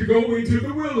 amen, to go into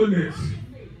the wilderness.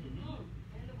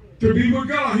 To be with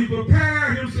God. He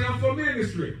prepared himself for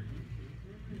ministry.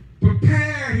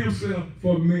 Prepare himself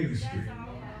for ministry.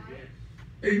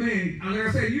 Amen. And like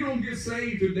I said, you don't get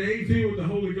saved today, filled with the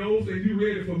Holy Ghost, and you're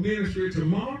ready for ministry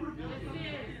tomorrow.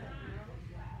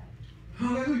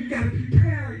 Hallelujah. You got to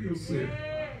prepare yourself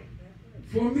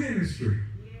for ministry.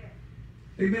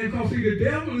 Amen. Because see, the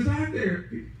devil is out there.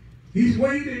 He's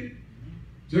waiting.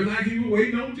 Just like he was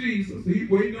waiting on Jesus. He's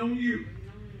waiting on you.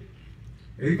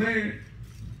 Amen.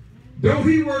 Though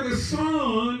he were the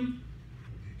son,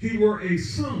 he were a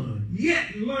son,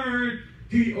 yet learned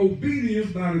he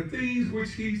obedience by the things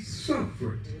which he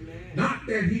suffered. Not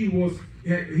that he was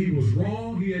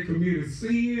wrong, he had committed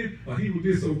sin, or he was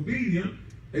disobedient.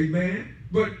 Amen.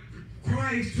 But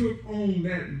Christ took on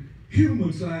that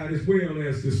human side as well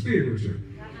as the spiritual.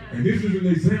 And this is an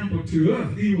example to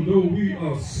us, even though we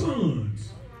are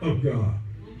sons of God.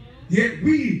 Yet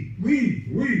we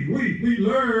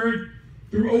learn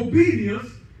through obedience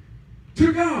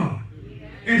to God.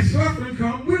 And suffering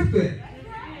comes with that.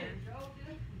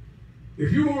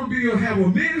 If you want to have a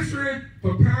ministry,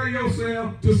 prepare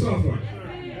yourself to suffer.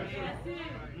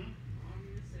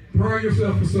 Prepare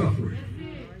yourself for suffering.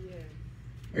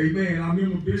 Amen. I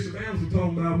remember Bishop Anderson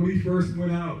talking about when he first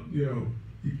went out,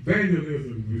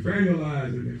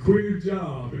 evangelizing and quit his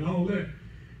job and all that.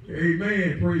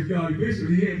 Amen. Praise God.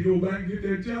 Eventually he had to go back and get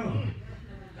that job.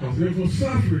 Because there was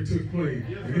some suffering took place.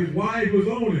 And his wife was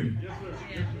on him.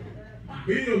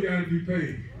 Bill got to be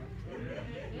paid.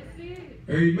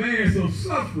 Amen. Some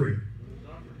suffering.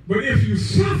 But if you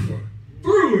suffer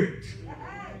through it,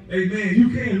 amen, you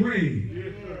can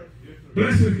reign.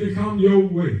 Blessings can come your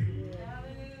way.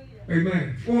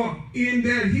 Amen. For in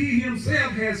that he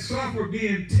himself has suffered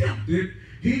being tempted,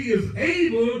 he is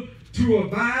able to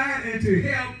abide and to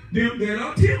help them that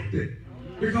are tempted.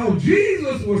 Because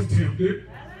Jesus was tempted.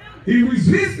 He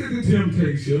resisted the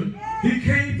temptation. He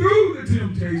came through the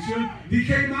temptation. He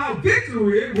came out with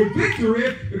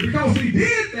victory. Because he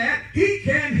did that, he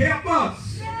can help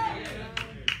us.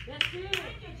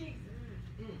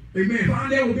 Amen. If I've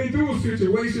never been through a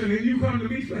situation and you come to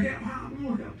me for help, how am I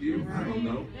going to help you? I don't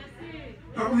know.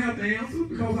 I don't have the answer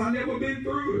because I've never been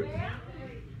through it.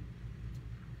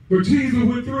 But Jesus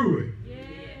went through it.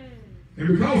 And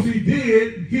because he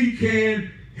did, he can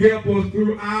help us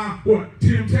through our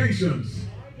temptations.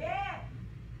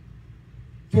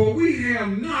 For we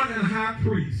have not a high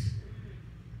priest.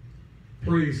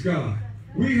 Praise God.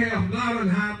 We have not a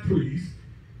high priest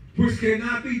which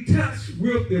cannot be touched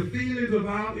with the feelings of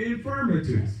our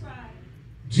infirmities.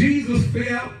 Jesus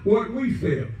felt what we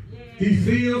felt. He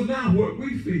feels now what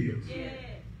we feel.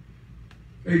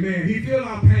 Amen. He feels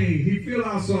our pain. He feels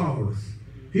our sorrows.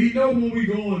 He knows when we're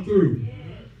going through.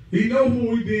 He knows when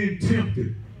we're being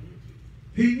tempted.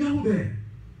 He knows that.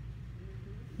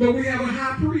 But we have a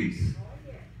high priest.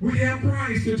 We have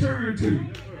Christ to turn to.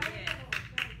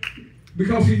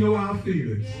 Because he knows our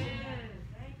feelings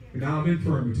and our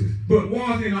infirmities. But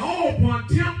was in all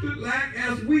points tempted like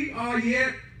as we are,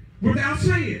 yet without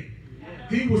sin.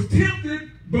 He was tempted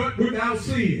but without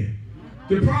sin.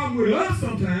 The problem with us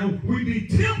sometimes, we be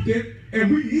tempted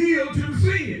and we yield to the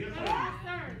sin.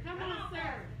 Come on,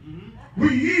 sir.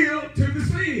 We yield to the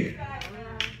sin.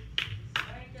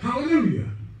 Hallelujah.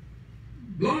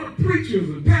 A lot of preachers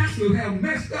and pastors have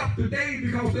messed up today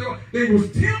because they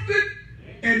was tempted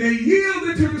and they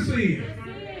yielded to the sin.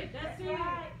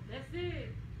 That's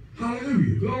it.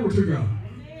 Hallelujah. Glory to God.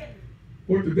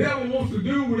 What the devil wants to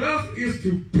do with us is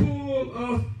to pull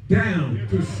us down,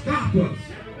 to stop us,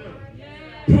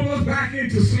 pull us back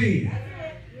into sin.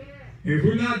 And if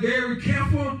we're not very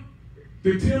careful,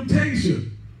 the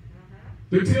temptation.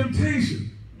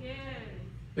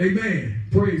 Amen.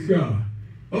 Praise God.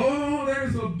 Oh, that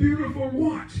is a beautiful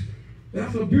watch.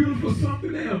 That's a beautiful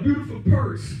something there, a beautiful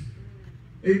purse.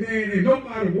 Amen. Ain't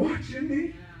nobody watching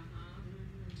me.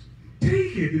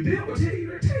 Take it. The devil tell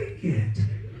you to take it.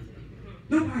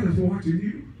 Nobody's watching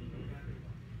you.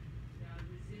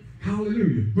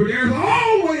 Hallelujah. But there's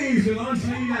always an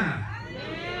unseen eye.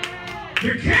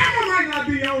 The camera might not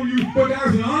be on you, but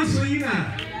there's an unseen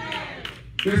eye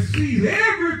that sees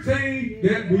everything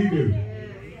that we do.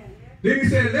 Then he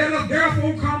said, let us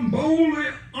therefore come boldly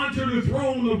unto the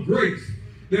throne of grace,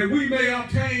 that we may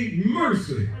obtain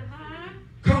mercy.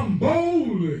 Come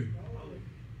boldly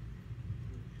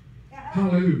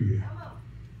Hallelujah.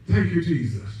 Thank you,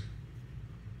 Jesus.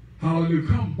 Hallelujah.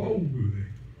 Come boldly.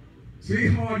 See,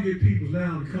 it's hard to get people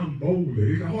down to come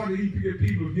boldly. It's hard to get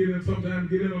people to get in, sometimes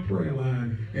get in a prayer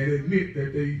line and admit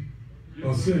that they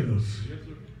are sinners.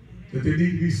 That they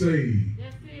need to be saved.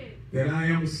 That I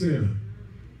am a sinner.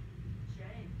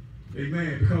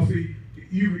 Amen. Because see,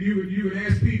 you can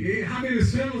ask people, hey, how many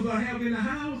sinners I have in the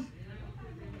house?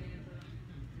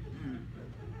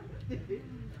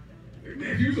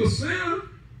 Amen. If you're a sinner,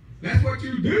 that's what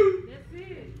you do.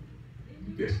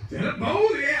 Just stand up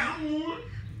boldly. Yeah, I'm one.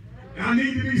 I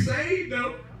need to be saved,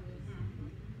 though.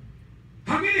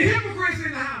 How many hypocrites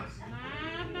in the house?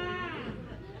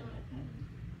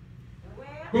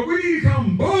 But we need to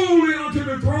come boldly unto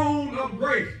the throne of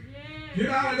grace. Get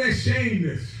out of that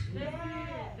shameness.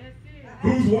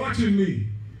 Who's watching me?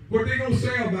 What they going to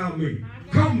say about me?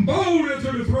 Come boldly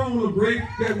to the throne of grace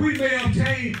that we may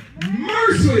obtain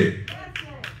mercy.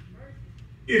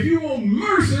 If you want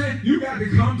mercy, you got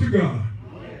to come to God.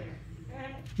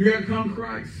 You got to come to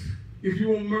Christ if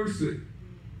you want mercy.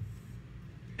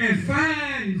 And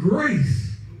find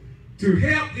grace to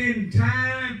help in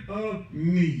time of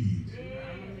need.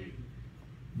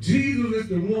 Jesus is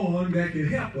the one that can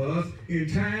help us in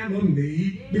time of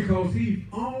need because he's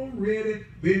already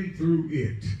been through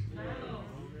it.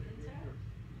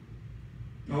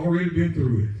 Already been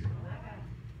through it.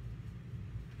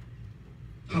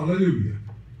 Hallelujah.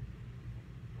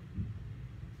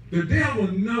 The devil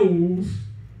knows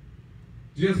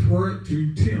just where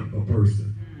to tempt a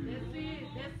person.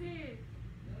 That's it.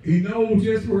 He knows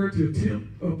just where to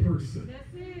tempt a person.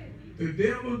 That's it. The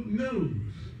devil knows.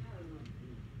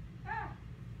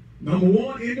 Number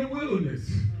one, in the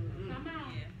wilderness. Come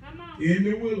on. In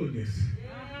the wilderness.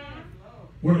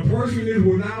 When a person is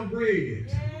without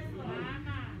bread.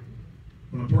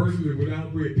 When a person is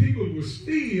without bread, people will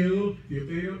steal if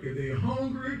they're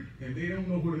hungry and they don't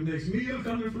know where the next meal is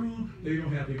coming from, they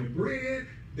don't have any bread,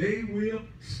 they will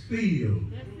steal.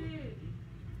 That's it.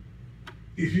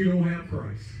 If you don't have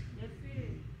Christ. That's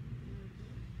it.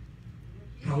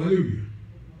 Hallelujah.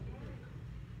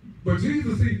 But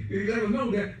Jesus, he let us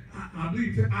know that I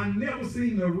believe that I never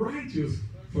seen the righteous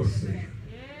forsaken,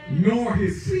 nor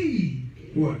his seed,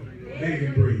 what?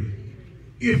 Begging bread.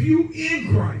 If you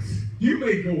in Christ, you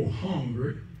may go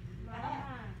hungry.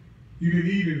 You didn't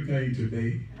eat anything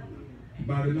today.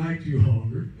 By the night you're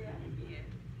hungry.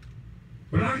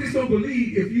 But I just don't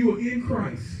believe if you are in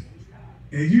Christ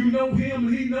and you know him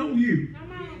and he know you.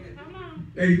 Come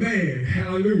on. Amen.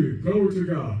 Hallelujah. Glory to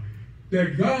God.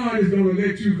 That God is going to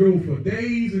let you go for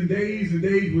days and days and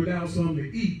days without something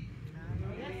to eat.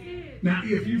 That's it. Now,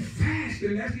 if you fast,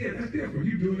 then that's different.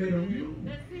 You're doing that on your own.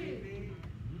 That's it.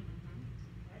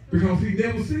 Because he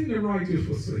never seen the righteous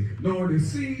forsaken, nor the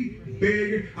seed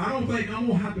begging. I don't think I'm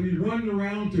going to have to be running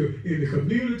around in the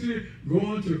community,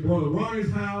 going to Brother Ronnie's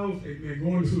house, amen,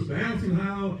 going to Sister Anderson's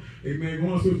house, amen,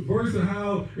 going to Sister Versa's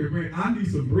house, amen. I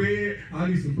need some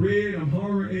bread. I'm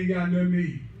hungry, ain't got nothing to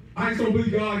eat. I just don't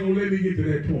believe God going to let me get to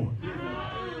that point.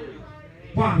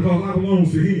 Why? Because I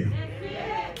belong to him.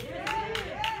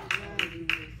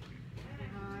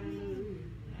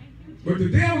 But the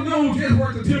devil knows just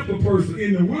where to tempt a person.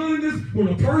 In the wilderness, when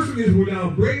a person is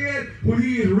without bread, when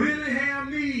he is really have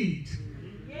need.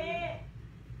 Yeah.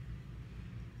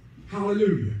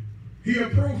 Hallelujah. He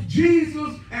approached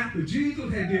Jesus after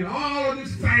Jesus had did all of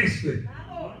this fasting.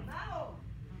 No.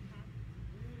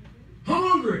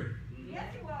 Hungry. Yes,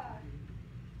 he was.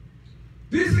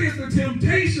 This is the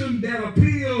temptation that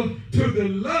appeals to the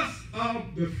lust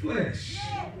of the flesh.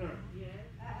 Yeah.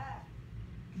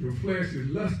 Your flesh is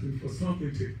lusting for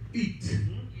something to eat.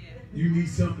 You need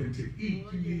something to eat.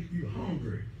 You're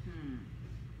hungry.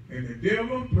 And the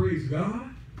devil, praise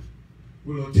God,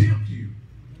 will attempt you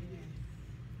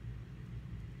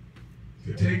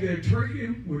to take that turkey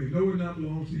when he knows it not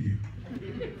belongs to you.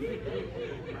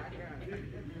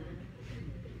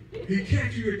 He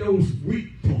catch you at those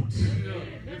weak points.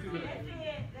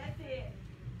 That's it.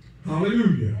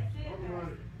 Hallelujah.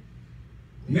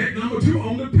 Next, number two,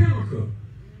 on the pinnacle.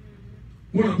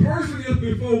 When a person is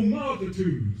before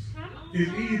multitudes,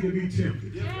 it's easy to be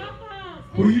tempted.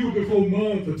 When you're before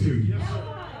multitudes.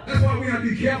 That's why we have to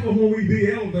be careful when we be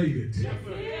elevated.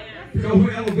 Because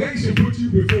when elevation puts you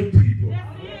before people,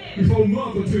 before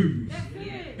multitudes.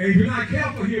 And if you're not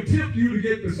careful, he'll tempt you to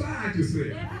get beside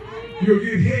yourself. You'll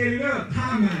get headed up,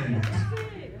 high-minded.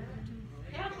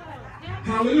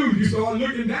 Hallelujah. You start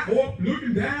looking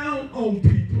down on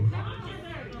people.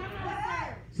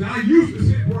 So I used to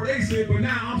sit where they sit, but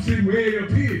now I'm sitting way up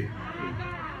here.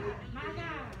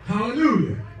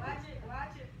 Hallelujah.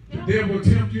 The devil will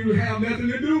tempt you to have nothing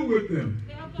to do with them.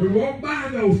 to walk by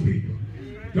those people.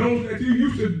 Those that you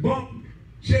used to bump,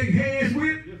 shake hands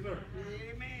with. Yes, sir.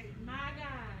 My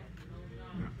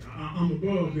God. I'm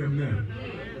above them now.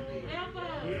 Help us.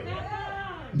 Help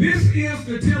us. This is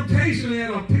the temptation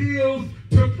that appeals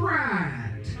to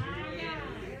pride. My God.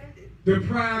 The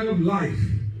pride of life,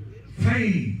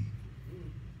 fame.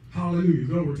 Hallelujah.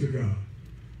 Glory to God.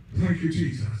 Thank you,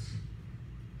 Jesus.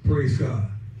 Praise God.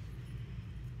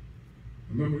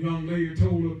 I remember a young lady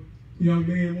told a young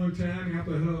man one time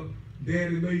after her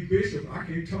daddy made bishop, I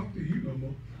can't talk to you no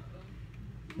more.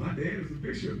 My dad is a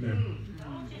bishop now.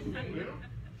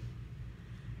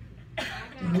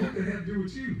 Now, what does that have to do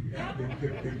with you? The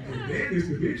dad is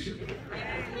the bishop.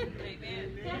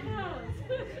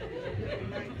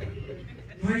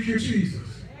 Thank you,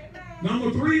 Jesus.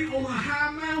 Number 3, on a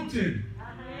high mountain.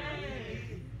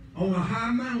 On a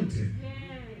high mountain.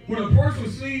 When a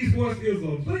person sees what is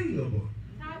available,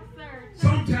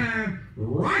 sometimes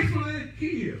rightfully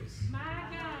his.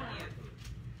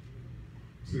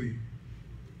 See,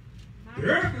 the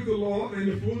earth is the Lord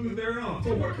and the fullness thereof.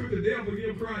 So what could the devil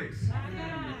give Christ?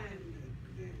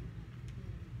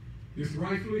 It's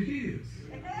rightfully his.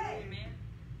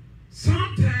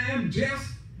 Sometimes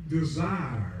just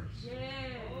desires.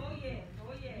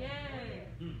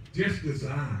 Just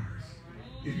desires.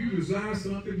 If you desire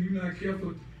something, you're not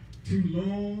careful too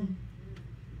long,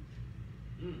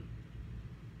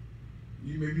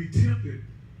 you may be tempted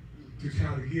to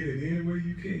try to get it any way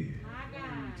you can.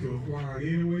 To acquire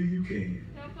it any way you can.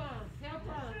 Help us. Help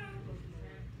us.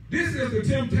 This is the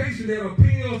temptation that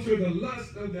appeals to the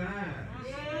lust of the eyes.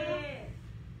 Yes.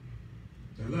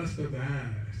 The lust of the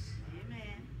eyes.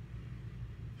 Amen.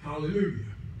 Hallelujah.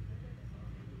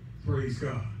 Praise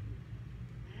God.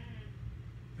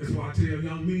 That's why I tell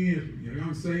young men,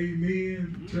 young saved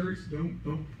men, church, don't,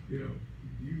 you know,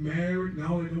 you married and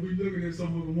all that, don't be looking at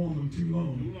some other woman too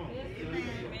long.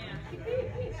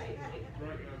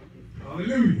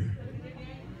 Hallelujah.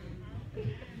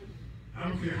 I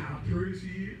don't care how pretty she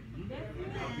is,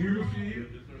 how beautiful she is.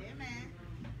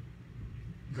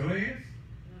 Glance.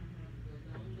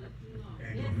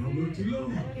 And don't look too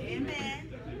long.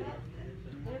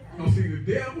 Now see,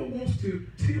 the devil wants to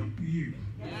tempt you.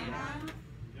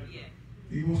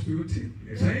 He wants to tempt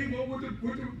you. The same one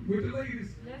with the ladies.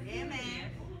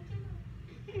 Amen.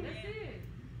 That's it.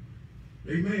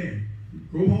 Amen.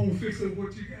 Go home and fix up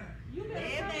what you got.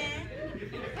 Amen.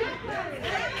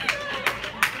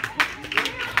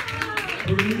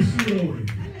 Put a new suit on,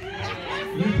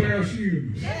 new pair of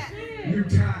shoes, new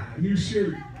tie, new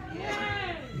shirt.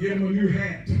 Get him a new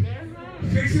hat.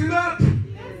 Fix it up.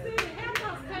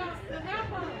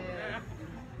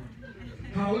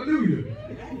 Hallelujah.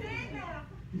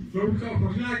 So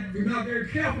because you're not very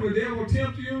careful, the devil will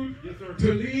tempt you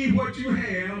to leave what you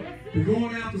have, to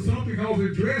going after something because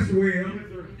it's dressed well.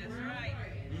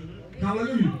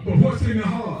 Hallelujah. But what's in the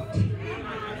heart?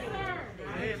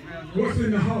 What's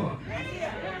in the heart?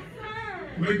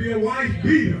 Maybe a wife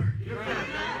beater.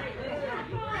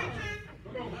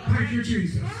 Thank you,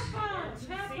 Jesus.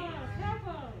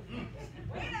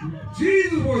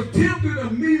 Jesus was tempted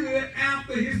immediately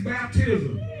after his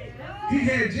baptism. He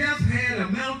had just had a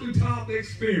mountaintop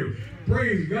experience.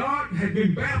 Praise God, had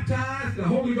been baptized. The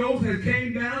Holy Ghost had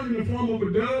came down in the form of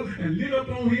a dove and lit up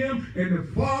on him. And the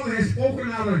Father has spoken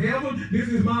out of heaven. This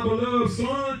is my beloved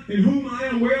Son, in whom I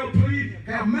am well pleased.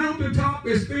 Have mountaintop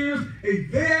experience, a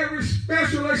very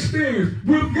special experience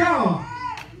with God.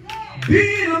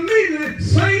 Then immediately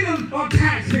Satan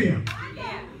attacks him.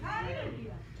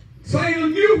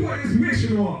 Satan knew what his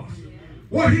mission was,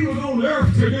 what he was on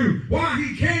earth to do, why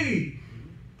he came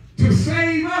to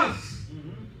save us.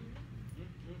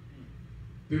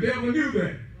 The devil knew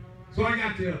that. So I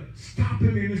got to stop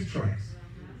him in his tracks.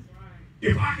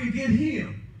 If I can get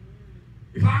him,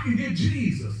 if I can get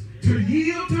Jesus to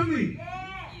yield to me,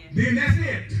 then that's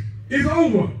it. It's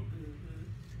over.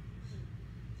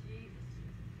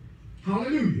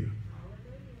 Hallelujah.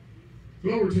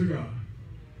 Glory to God.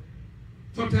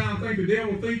 Sometimes I think the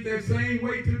devil thinks that same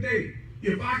way today.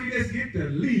 If I can just get the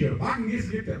leader, if I can just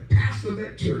get the pastor of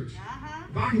that church,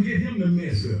 if I can get him to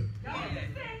mess up.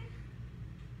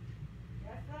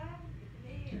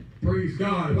 Praise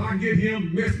God. If I can get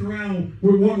him messing around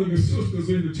with one of the sisters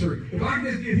in the church, if I can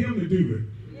just get him to do it.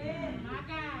 Yeah, my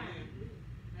God.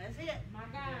 That's it. My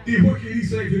God. Then what can he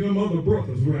say to them other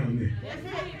brothers around there? That's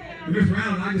it. And this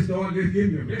round, I just started just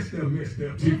getting them that stuff messed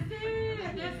up too.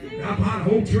 That's it. That's how the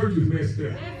whole church is messed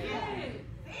up.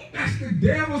 That's the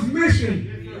devil's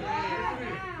mission.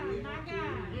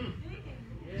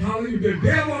 Hallelujah. The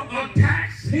devil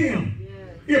attacks him.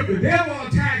 If the devil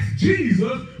attacks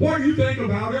Jesus, what do you think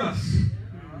about us?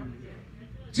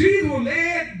 Jesus was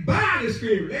led by the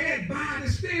Spirit. Led by the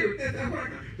Spirit. That's what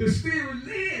the Spirit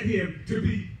led him to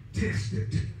be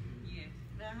tested.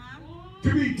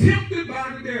 To be tempted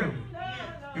by the devil.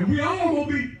 And we all will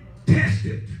be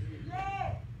tested.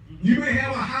 You may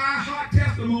have a hot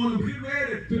testimony, but get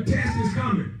ready. The test is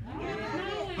coming.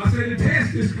 I said the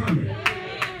test is coming.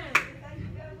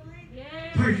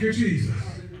 Thank you, Jesus.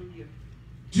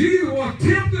 Jesus was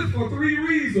tempted for 3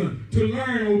 reasons. To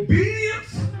learn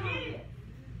obedience.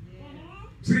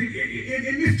 See,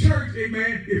 in this church,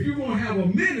 amen, if you're going to have a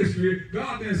ministry,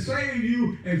 God then saved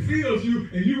you and fills you,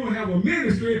 and you're going to have a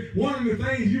ministry, one of the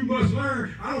things you must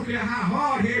learn, I don't care how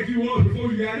hard-headed you was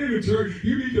before you got into church,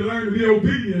 you need to learn to be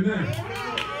obedient now.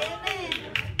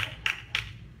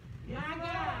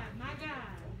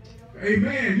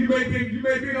 Amen. You may be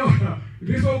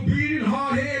disobedient,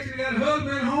 hard-headed to that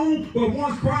husband at home, but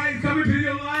once Christ comes into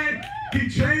your life, he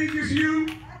changes you.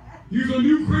 You're a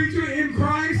new creature in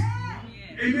Christ.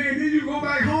 Amen. Then you go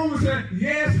back home and say,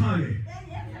 yes, honey.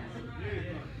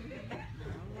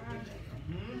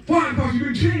 Why? Because you've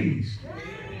been changed.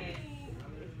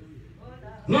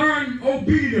 Learn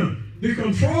obedience. The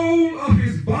control of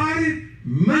his body,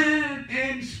 mind,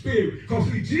 and spirit. Because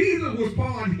see, Jesus was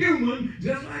born human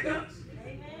just like us.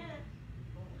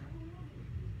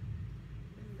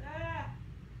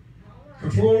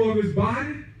 Control of his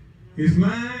body, his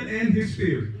mind, and his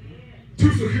spirit.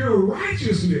 To secure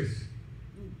righteousness.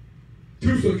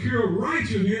 To secure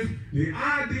righteousness, the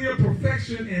ideal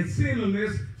perfection and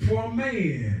sinlessness for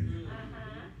man.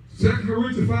 2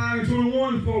 Corinthians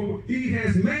 5:21, for he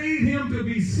has made him to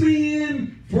be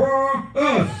sin for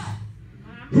us,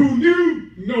 who knew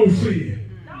no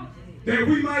sin, that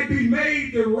we might be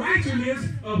made the righteousness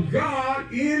of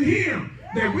God in him.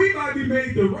 That we might be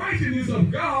made the righteousness of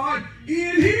God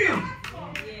in him.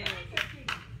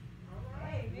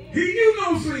 He knew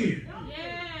no sin.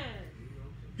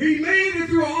 He made it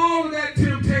through all of that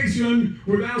temptation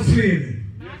without sinning.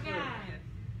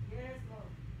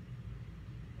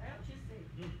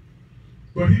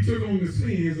 But he took on the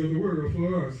sins of the world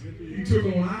for us. He took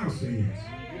on our sins.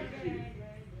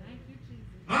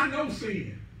 I know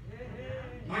sin.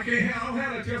 I don't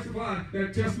have to testify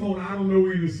that testimony. I don't know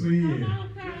any sin.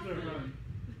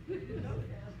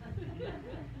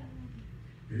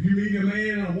 If you meet a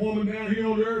man and a woman down here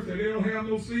on the earth that they don't have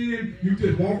no sin, you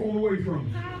just walk on away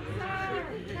from them.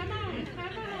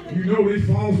 You know they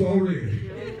false already.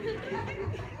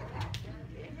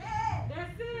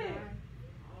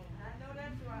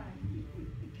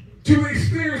 To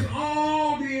experience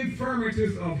all the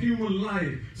infirmities of human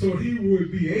life so he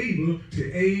would be able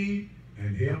to aid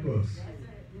and help us.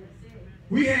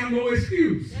 We have no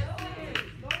excuse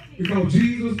because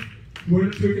Jesus went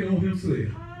and took it on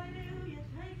himself.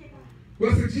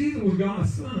 Well, so Jesus was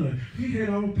God's son. He had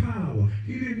all power.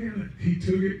 He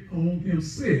took it on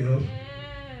himself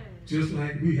just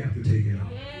like we have to take it on.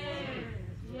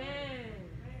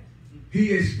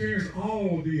 He experienced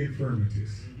all the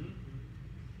infirmities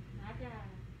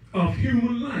of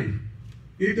human life.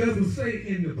 It doesn't say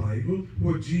in the Bible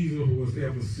what Jesus was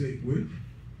ever sick with.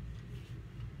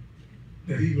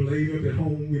 That he was laid up at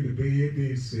home in the bed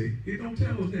being sick. It don't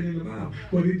tell us that in the Bible.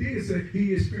 But it did say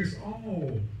he experienced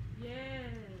all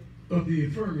of the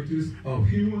infirmities of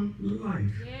human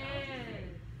life.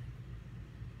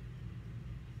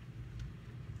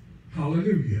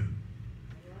 Hallelujah.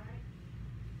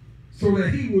 So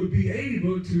that he would be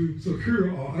able to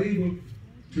secure or able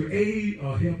to aid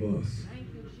or help us. Thank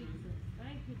you, Jesus.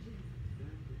 Thank you,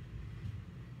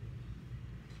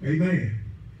 Jesus. Amen.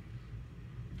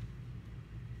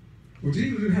 Well,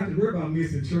 Jesus didn't have to worry about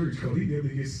missing church because he never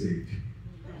gets sick.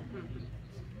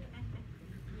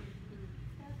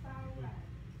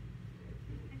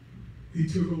 He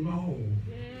took on all.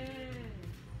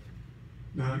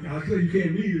 Now, I say you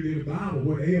can't read it in the Bible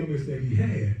what ailments that he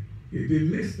had. It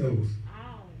didn't list those.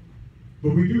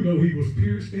 But we do know he was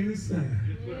pierced in his side.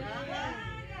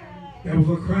 There was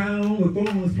a crown of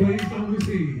thorns placed on his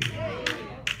head.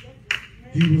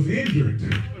 He was injured.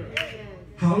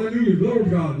 Hallelujah. Glory to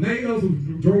God. Nails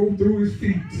drove through his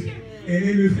feet and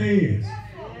in his hands.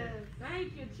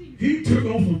 He took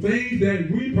on some things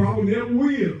that we probably never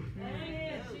will.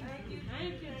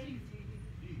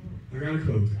 I got to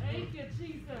close.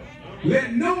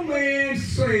 Let no man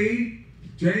say,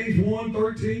 James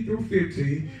 1:13 through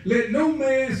 15, let no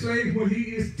man say when he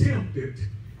is tempted,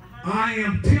 I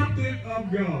am tempted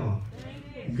of God.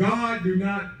 God do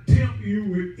not tempt you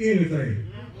with anything.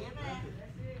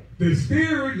 The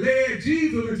Spirit led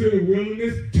Jesus into the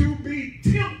wilderness to be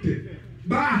tempted.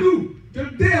 By who?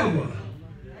 The devil.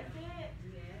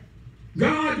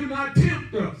 God do not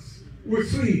tempt us with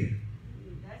sin.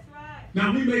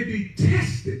 Now we may be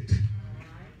tested.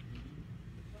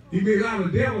 He may allow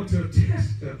the devil to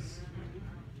test us.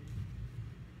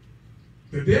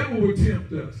 The devil will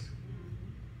tempt us.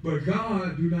 But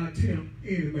God do not tempt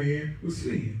any man with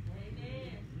sin.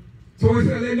 Amen. So he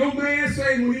said, let no man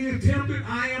say when he is tempted,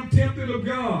 I am tempted of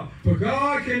God. For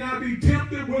God cannot be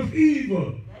tempted with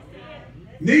evil.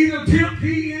 Neither tempt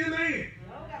he any man.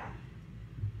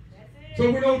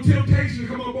 So when no temptation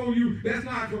come up on you, that's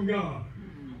not from God.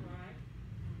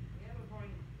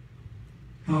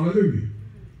 Hallelujah.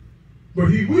 But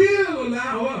he will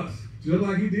allow us, just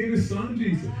like he did his son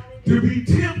Jesus, to be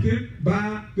tempted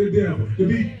by the devil, to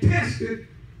be tested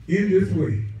in this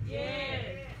way.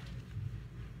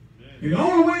 And the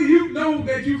only way you know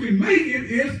that you can make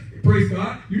it is, praise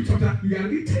God, sometimes you got to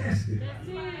be tested.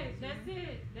 That's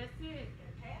it.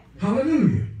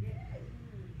 Hallelujah.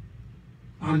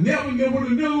 I never would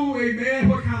have knew, amen,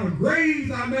 what kind of grades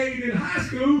I made in high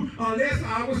school unless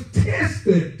I was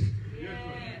tested.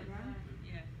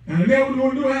 And I never would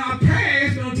have knew how I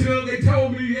passed until they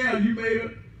told me, yeah, you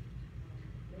made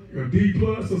a D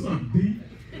plus or something, D.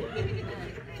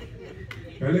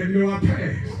 I let me know I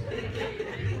passed.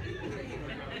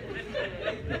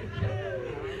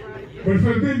 But if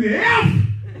it had been the F,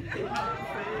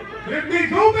 let me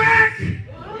go back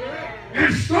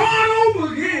and start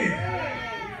over again.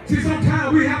 See,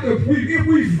 sometimes we have to, if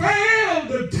we fail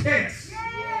the test,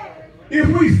 if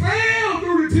we fail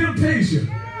through the temptation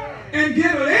and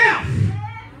get an F,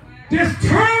 just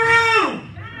turn around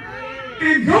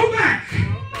and go back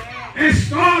and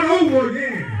start over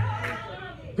again.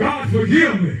 God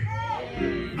forgive me.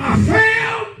 I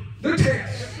failed the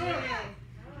test.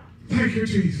 Thank you,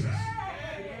 Jesus.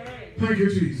 Thank you,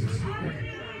 Jesus.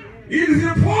 It is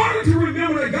important to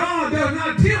remember that God does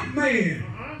not tempt man.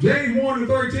 James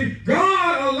 1:13,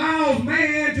 God allows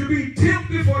man to be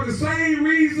tempted for the same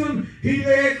reason he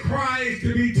led Christ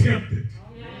to be tempted.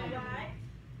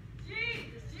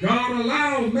 God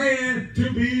allows man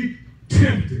to be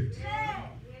tempted.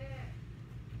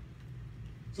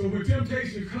 So when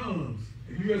temptation comes,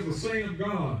 and you as a saint of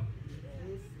God,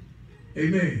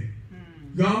 amen,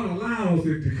 God allows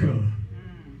it to come.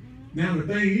 Now the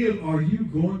thing is, are you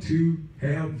going to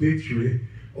have victory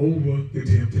over the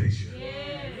temptation?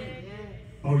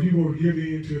 Or are you going to give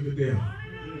in to the devil?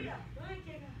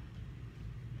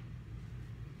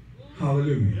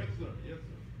 Hallelujah.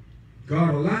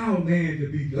 God allowed man to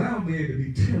be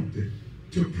tempted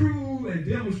to prove and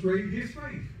demonstrate his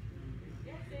faith.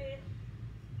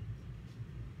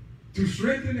 To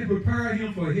strengthen and prepare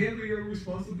him for heavier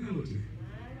responsibility.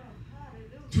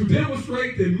 To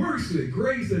demonstrate the mercy,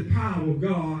 grace, and power of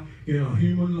God in our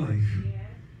human life.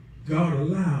 God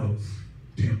allows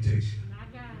temptation.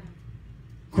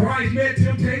 Christ met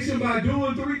temptation by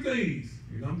doing three things.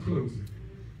 And I'm closing.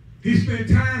 He spent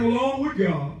time alone with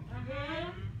God.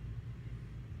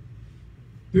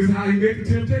 This is how he met the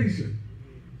temptation.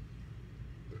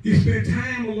 He spent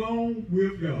time alone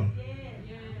with God.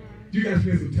 You got to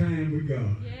spend some time with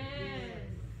God.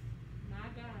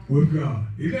 With God.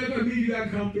 It doesn't mean you got to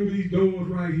come through these doors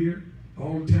right here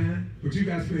all the time, but you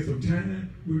got to spend some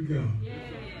time with God.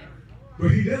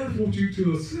 But he does want you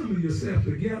to assemble yourself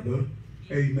together,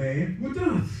 amen, with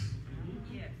us.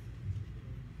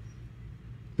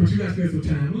 But you got to spend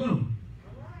some time alone.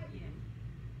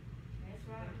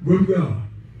 With God.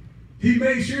 He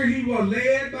made sure he was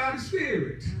led by the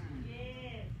Spirit.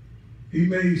 He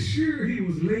made sure he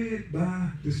was led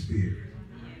by the Spirit.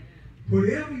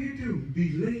 Whatever you do,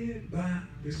 be led by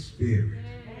the Spirit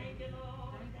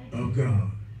of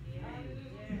God.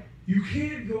 You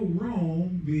can't go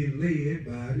wrong being led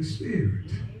by the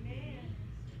Spirit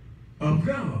of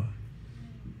God.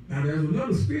 Now there's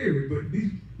another spirit, but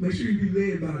make sure you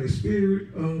be led by the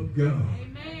Spirit of God.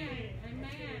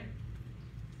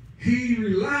 He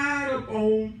relied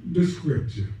upon the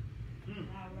Scripture.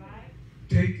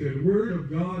 Take the Word of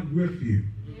God with you.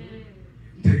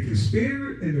 Take the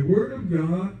Spirit and the Word of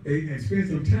God and spend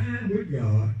some time with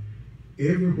God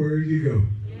everywhere you go.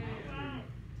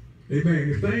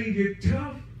 Amen. If things get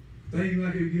tough, things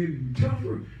like it's getting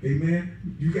tougher,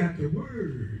 amen, you got the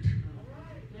Word.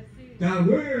 Now,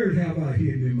 the Word have I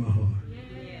hidden in my heart.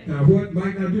 Now, what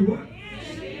might not do what?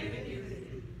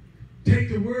 Take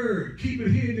the Word, keep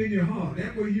it hidden in your heart.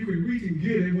 That way you can reach and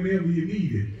get it whenever you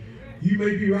need it. You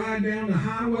may be riding down the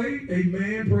highway,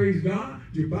 amen, praise God.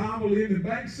 Your Bible in the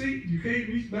back seat. You can't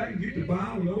reach back and get the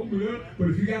Bible and open it up. But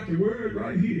if you got the Word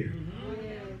right here,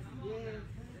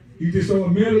 you just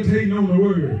start meditating on the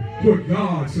Word, what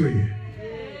God said.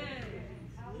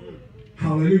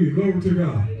 Hallelujah. Glory to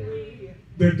God.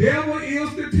 The devil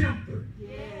is the tempter.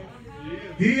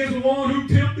 He is the one who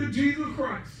tempted Jesus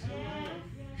Christ.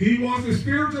 He was the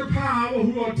spiritual power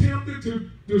who attempted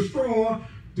to destroy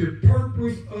the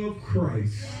purpose of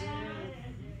Christ.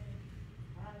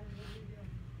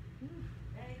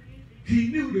 He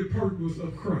knew the purpose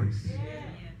of Christ.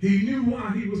 He knew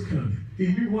why he was coming. He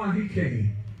knew why he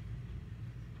came.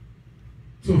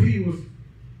 So he was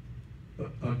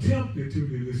attempted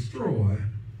to destroy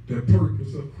the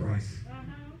purpose of Christ.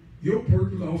 Your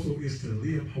purpose also is to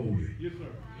live holy. Yes, sir.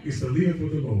 It's to live for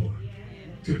the Lord.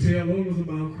 To tell others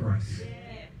about Christ.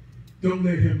 Don't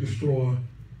let him destroy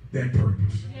that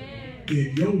purpose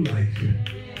in your life.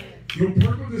 Your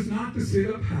purpose is not to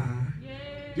sit up high.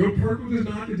 Your purpose is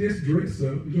not to just dress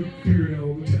up and look good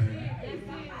all the time.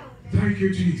 Thank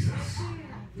you, Jesus.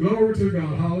 Glory to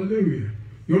God. Hallelujah.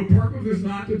 Your purpose is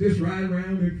not to just ride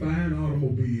around in fine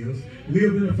automobiles,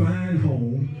 live in a fine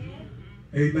home.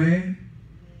 Amen.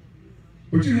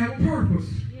 But you have a purpose.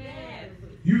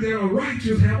 You that are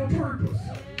righteous have a purpose.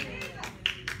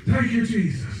 Thank you,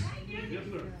 Jesus.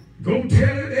 Go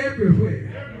tell it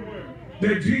everywhere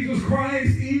that Jesus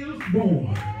Christ is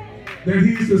born, that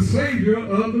he's the Savior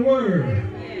of the world.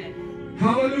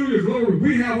 Hallelujah, glory.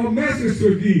 We have a message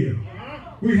to give.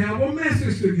 We have a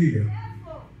message to give.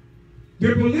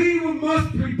 The believer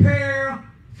must prepare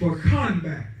for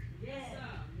combat.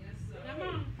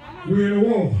 We're in a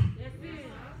war.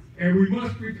 And we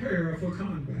must prepare for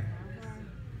combat.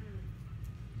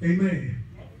 Amen.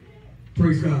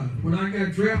 Praise God. When I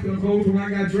got drafted, when I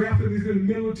got drafted into the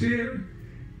military,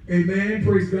 amen,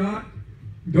 praise God.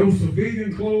 Those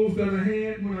civilian clothes that I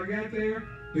had when I got there,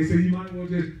 they said you might as well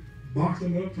just box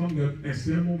them up and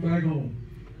send them back home.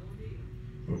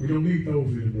 But we don't need those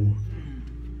anymore.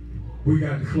 We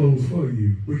got the clothes for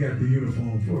you. We got the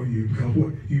uniform for you. Because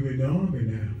what? You in the army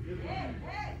now.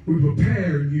 We're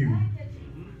preparing you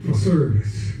for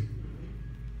service.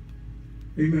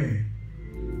 Amen.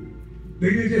 They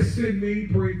didn't just send me,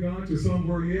 praise God, to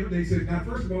somewhere else. They said, now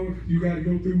first of all, you got to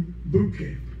go through boot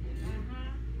camp.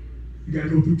 You got to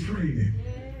go through training.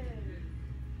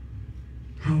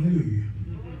 Hallelujah.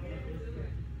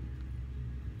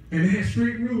 And they had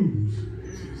strict rules.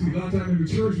 See, a lot of times in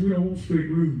the church, we don't want strict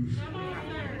rules.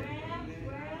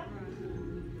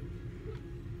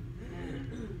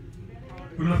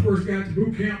 When I first got to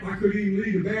boot camp, I couldn't even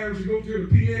leave the barracks to go to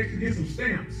the PX to get some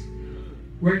stamps.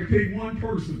 We had to pick one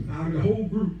person out of the whole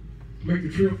group to make the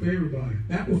trip for everybody.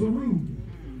 That was a rule.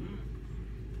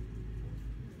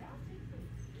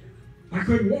 I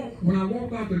couldn't walk. When I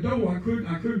walked out the door, I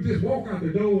couldn't just walk out the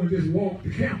door and just walk the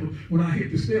campus. When I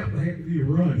hit the steps, I had to be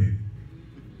running.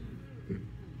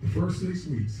 The first 6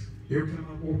 weeks, every time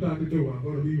I walked out the door, I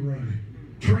got to be running.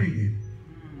 Training,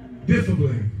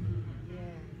 discipline,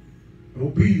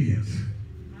 obedience.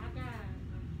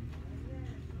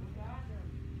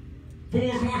 4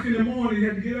 o'clock in the morning, you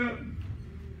had to get up.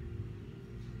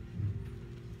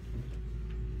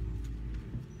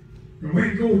 And we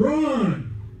had to go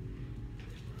run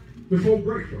before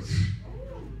breakfast.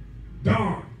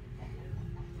 Dark.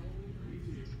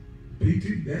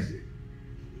 PT, that's it.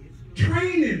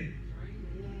 Training.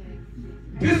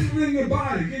 Disciplining the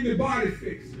body, getting the body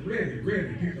fixed. Ready,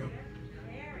 you know.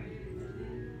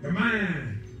 The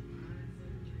mind.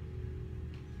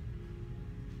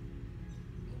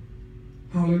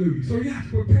 Hallelujah. So you have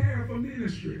to prepare for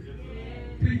ministry.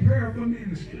 Prepare for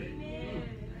ministry.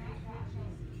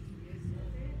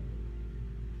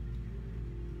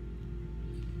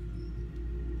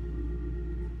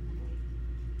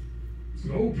 So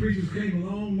the old preachers came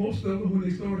along. Most of them, when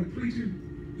they started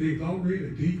preaching, they was already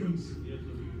deacons.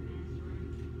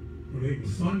 Or they were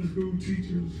Sunday school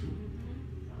teachers.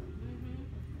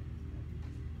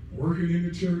 Working in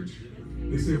the church.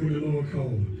 They said when the Lord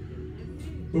called them.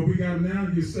 But we got now,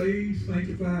 you're saved,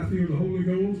 sanctified, filled with the Holy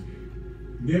Ghost.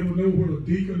 Never know what a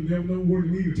deacon, never know what it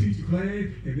means to teach a class,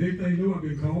 and next thing you know, I've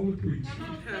been called to preach. Come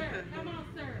on, sir. Come on,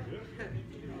 sir.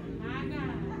 My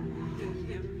God.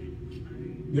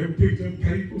 Never picked up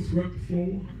paper, swept the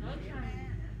floor.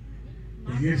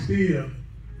 And yet still,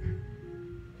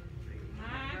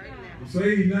 I'm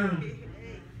saved now.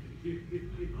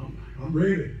 I'm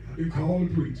ready. I've been called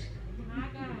to preach. My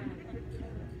God.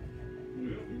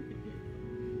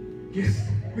 Yes,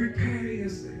 prepare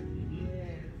yourself.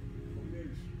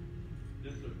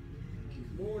 Yes, sir. It's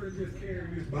more than just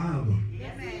carrying this Bible.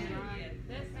 Yes,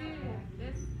 that's it.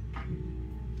 That's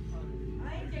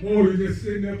More than just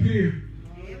sitting up here.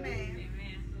 Amen.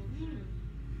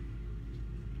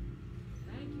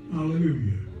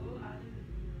 Hallelujah.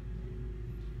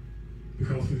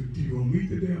 Because you're going to meet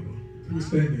the devil.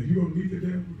 Understand that. You're going to meet the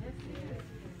devil.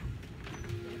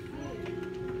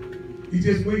 He's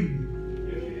just waiting.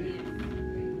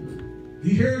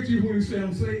 He heard you when he said,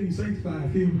 I'm saved,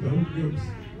 sanctified, filled with the Holy Ghost.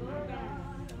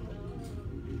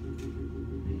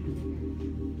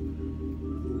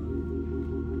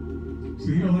 So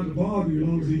he don't have to bother you as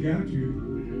long as he got you.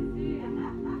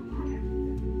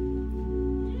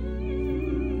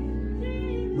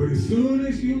 But as soon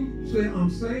as you say, I'm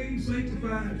saved,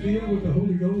 sanctified, filled with the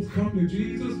Holy Ghost, come to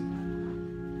Jesus,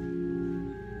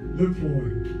 look for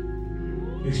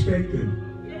him. Expect him.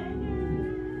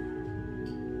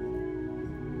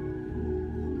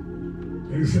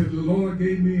 And he said, the Lord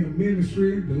gave me a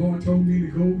ministry. The Lord told me to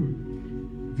go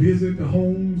and visit the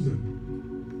homes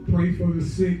and pray for the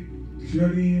sick,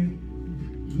 shut in.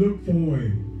 Look for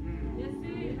him.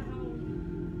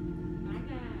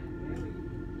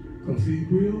 Because he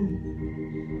will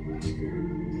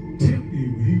tempt you.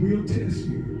 He will test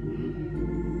you.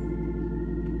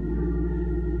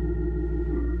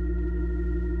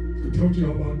 I told you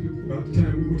about the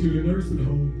time we went to the nursing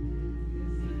home.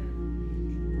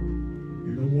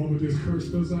 And the woman just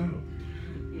cursed us out.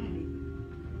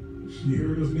 She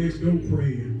heard us next door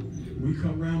praying. We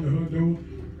come round to her door.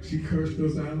 She cursed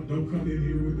us out. Don't come in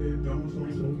here with that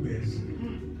so mess.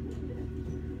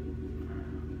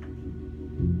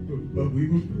 But we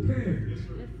was prepared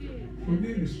for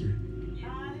ministry.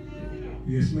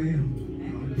 Yes, ma'am.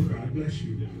 God bless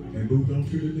you. And moved on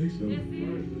to the next door.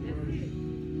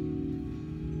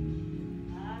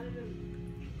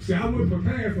 See, I was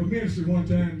prepared for ministry one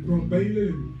time from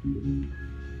Bailey.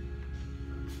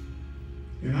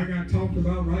 And I got talked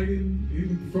about right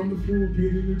from the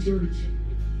pulpit in the church.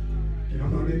 And I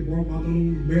thought they brought my little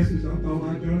message. I thought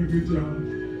I'd done a good job.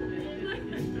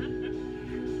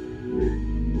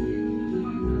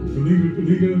 The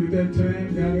leader at that time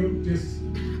got up, just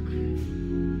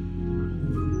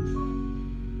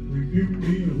rebuked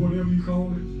me or whatever you call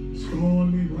it,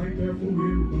 scorned me right there for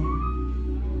everybody.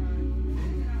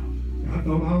 I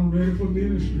thought I was ready for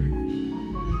ministry.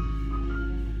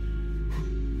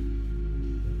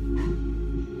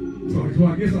 So I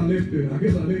guess I let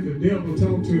the devil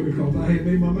talk to me because I had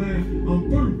made my mind, I'm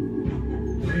through.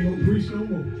 I ain't gonna preach no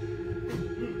more.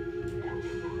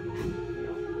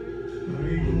 I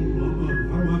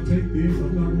don't want to take this.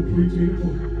 I'm not going to preach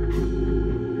anymore.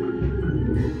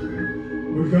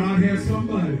 But God has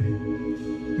somebody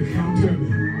to come to me.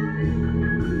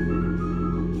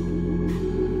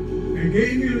 And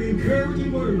gave me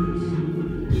encouraging words.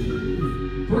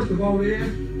 First of all, they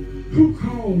asked, who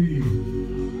called you?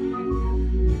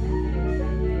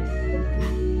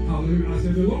 Hallelujah. I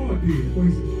said, the Lord did. Well,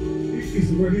 he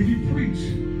said, well, did you preach?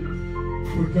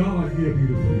 But God gave you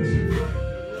the preach.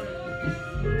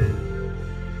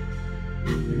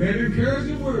 That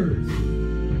encouraging words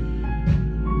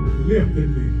lifted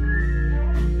me.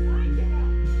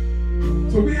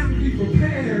 So we have to be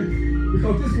prepared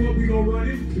because this is what we're going to run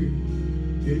into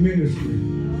in ministry.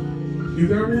 Is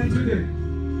there one today?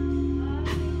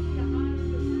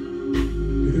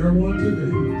 Is there one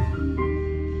today?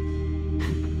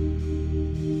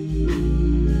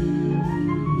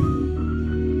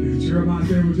 And Jeremiah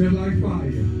said it was just like fire.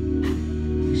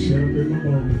 It shut up in my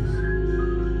bones.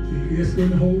 Just going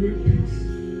to hold it peace.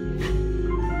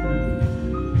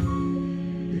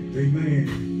 Amen.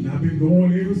 And I've been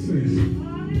going ever since.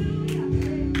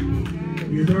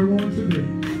 Is there one today?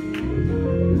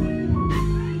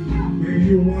 Maybe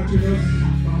you're watching us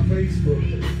on Facebook.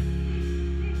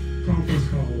 Conference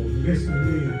call. Listening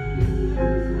in.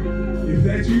 If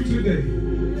that's you today,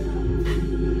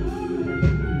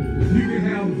 you can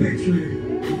have victory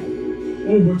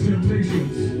over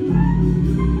temptations.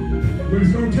 But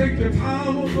it's going to take the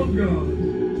power of God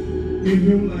in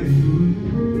your life.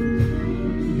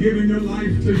 Giving your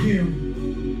life to him.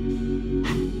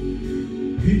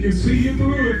 He can see you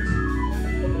through it.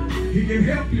 He can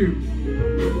help you.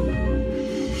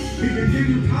 He can give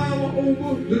you power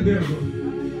over the devil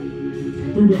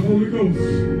through the Holy Ghost.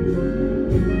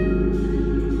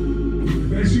 If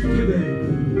that's you today,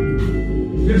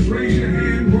 just raise your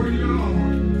hand where you are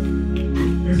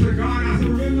and say, God, I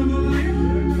surrender my life.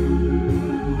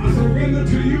 I surrender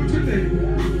to you today.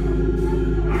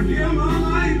 I give my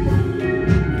life.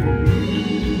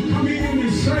 Come in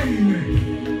and save me.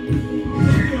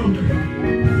 Heal me.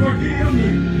 Forgive me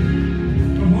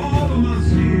of all of my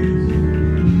sins.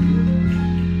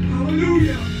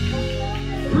 Hallelujah.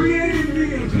 Create in me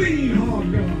a clean heart,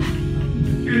 God.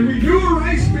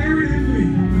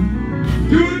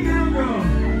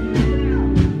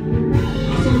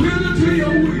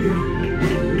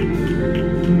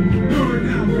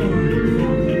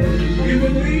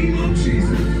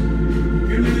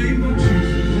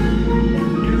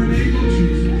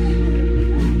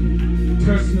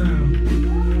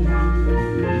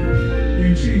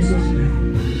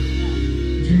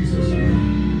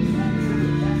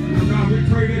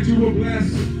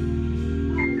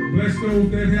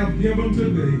 have given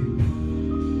today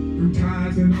through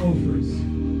tithes and offerings,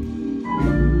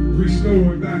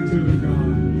 restore it back to the God.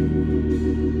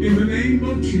 In the name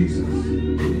of Jesus,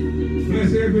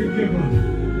 bless every giver,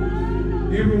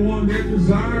 everyone that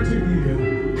desire to give.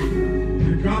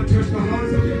 And God touch the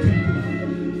hearts of your people.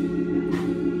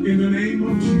 In the name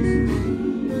of Jesus.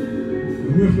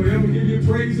 And we'll forever give you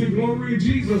praise and glory in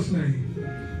Jesus' name.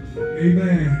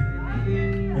 Amen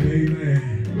and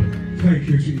amen. Thank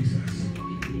you, Jesus.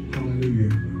 Hallelujah.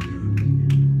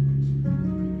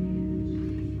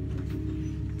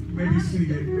 Maybe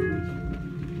seated.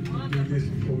 Just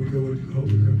before we go into Holy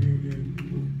Communion.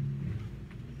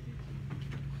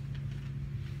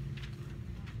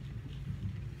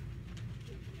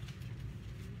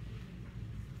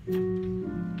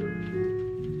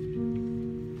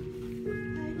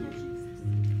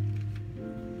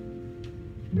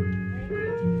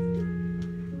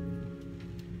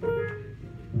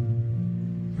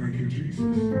 Thank you,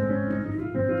 Jesus.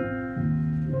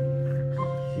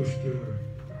 Sister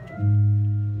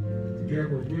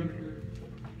Deborah Whitaker,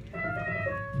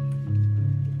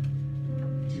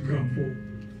 would you come forward?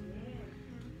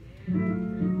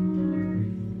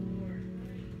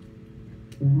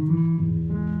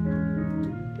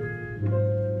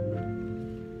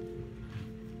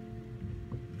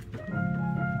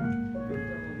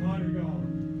 Almighty God.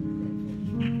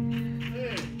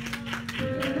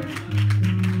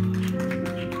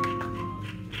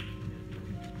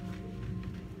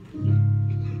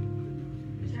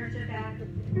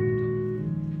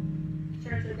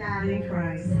 Church of God in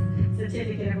Christ,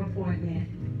 certificate of appointment.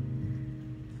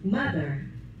 Mother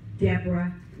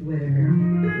Deborah Whitaker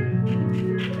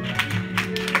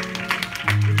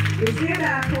is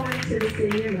hereby appointed to the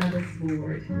Senior Mothers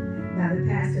Board by the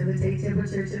pastor of the Tate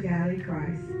Church of God in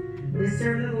Christ. This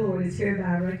servant of the Lord is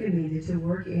hereby recommended to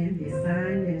work in the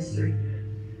assigned ministry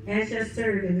and shall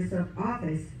serve in this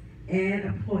office and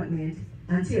appointment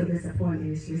until this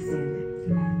appointment is rescinded.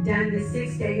 Done the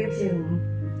 6th day of June,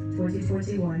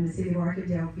 2021, the City of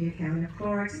Arkadelphia, County of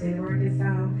Clark, State of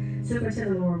Arkansas,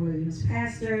 Superintendent Laura Williams,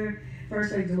 Pastor,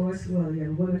 First Lady Dolores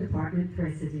Williams, Women Department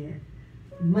President.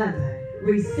 Mother,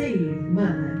 receive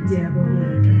Mother Deborah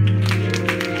Whitaker.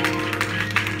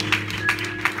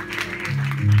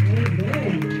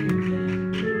 Amen.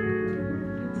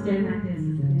 Stand like this.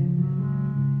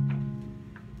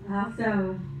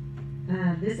 Also,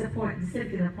 this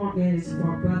certificate of appointment is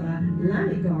for Brother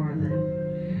Lonnie Garland.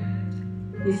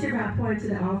 He's hereby appointed to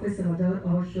the office of Adult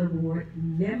Usher Board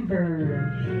member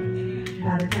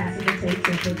by the pastor of the Tate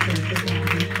Church of God in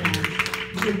Christ.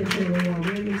 Superintendent Laura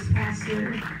Williams, Pastor,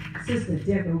 Sister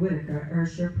Deborah Whitaker,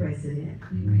 Usher President.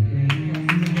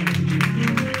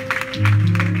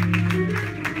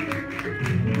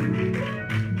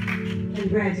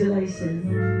 Congratulations.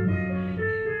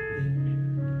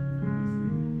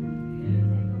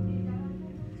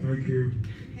 Thank you.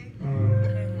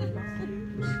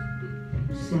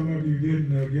 Some of you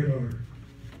didn't get our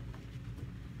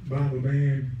Bible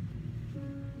band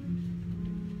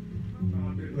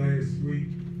last week.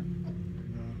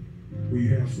 We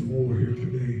have some more here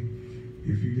today.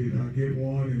 If you did not get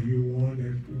one and you're one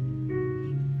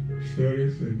that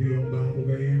studies and be on Bible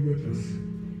band with us,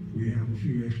 we have a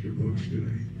few extra books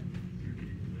today.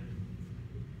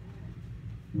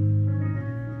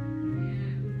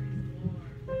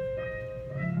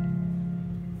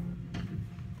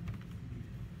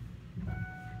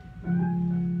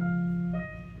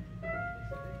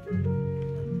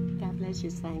 God bless you,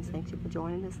 saints. Thank you for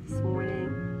joining us this morning.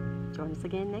 Join us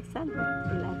again next Sunday.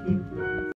 We love you.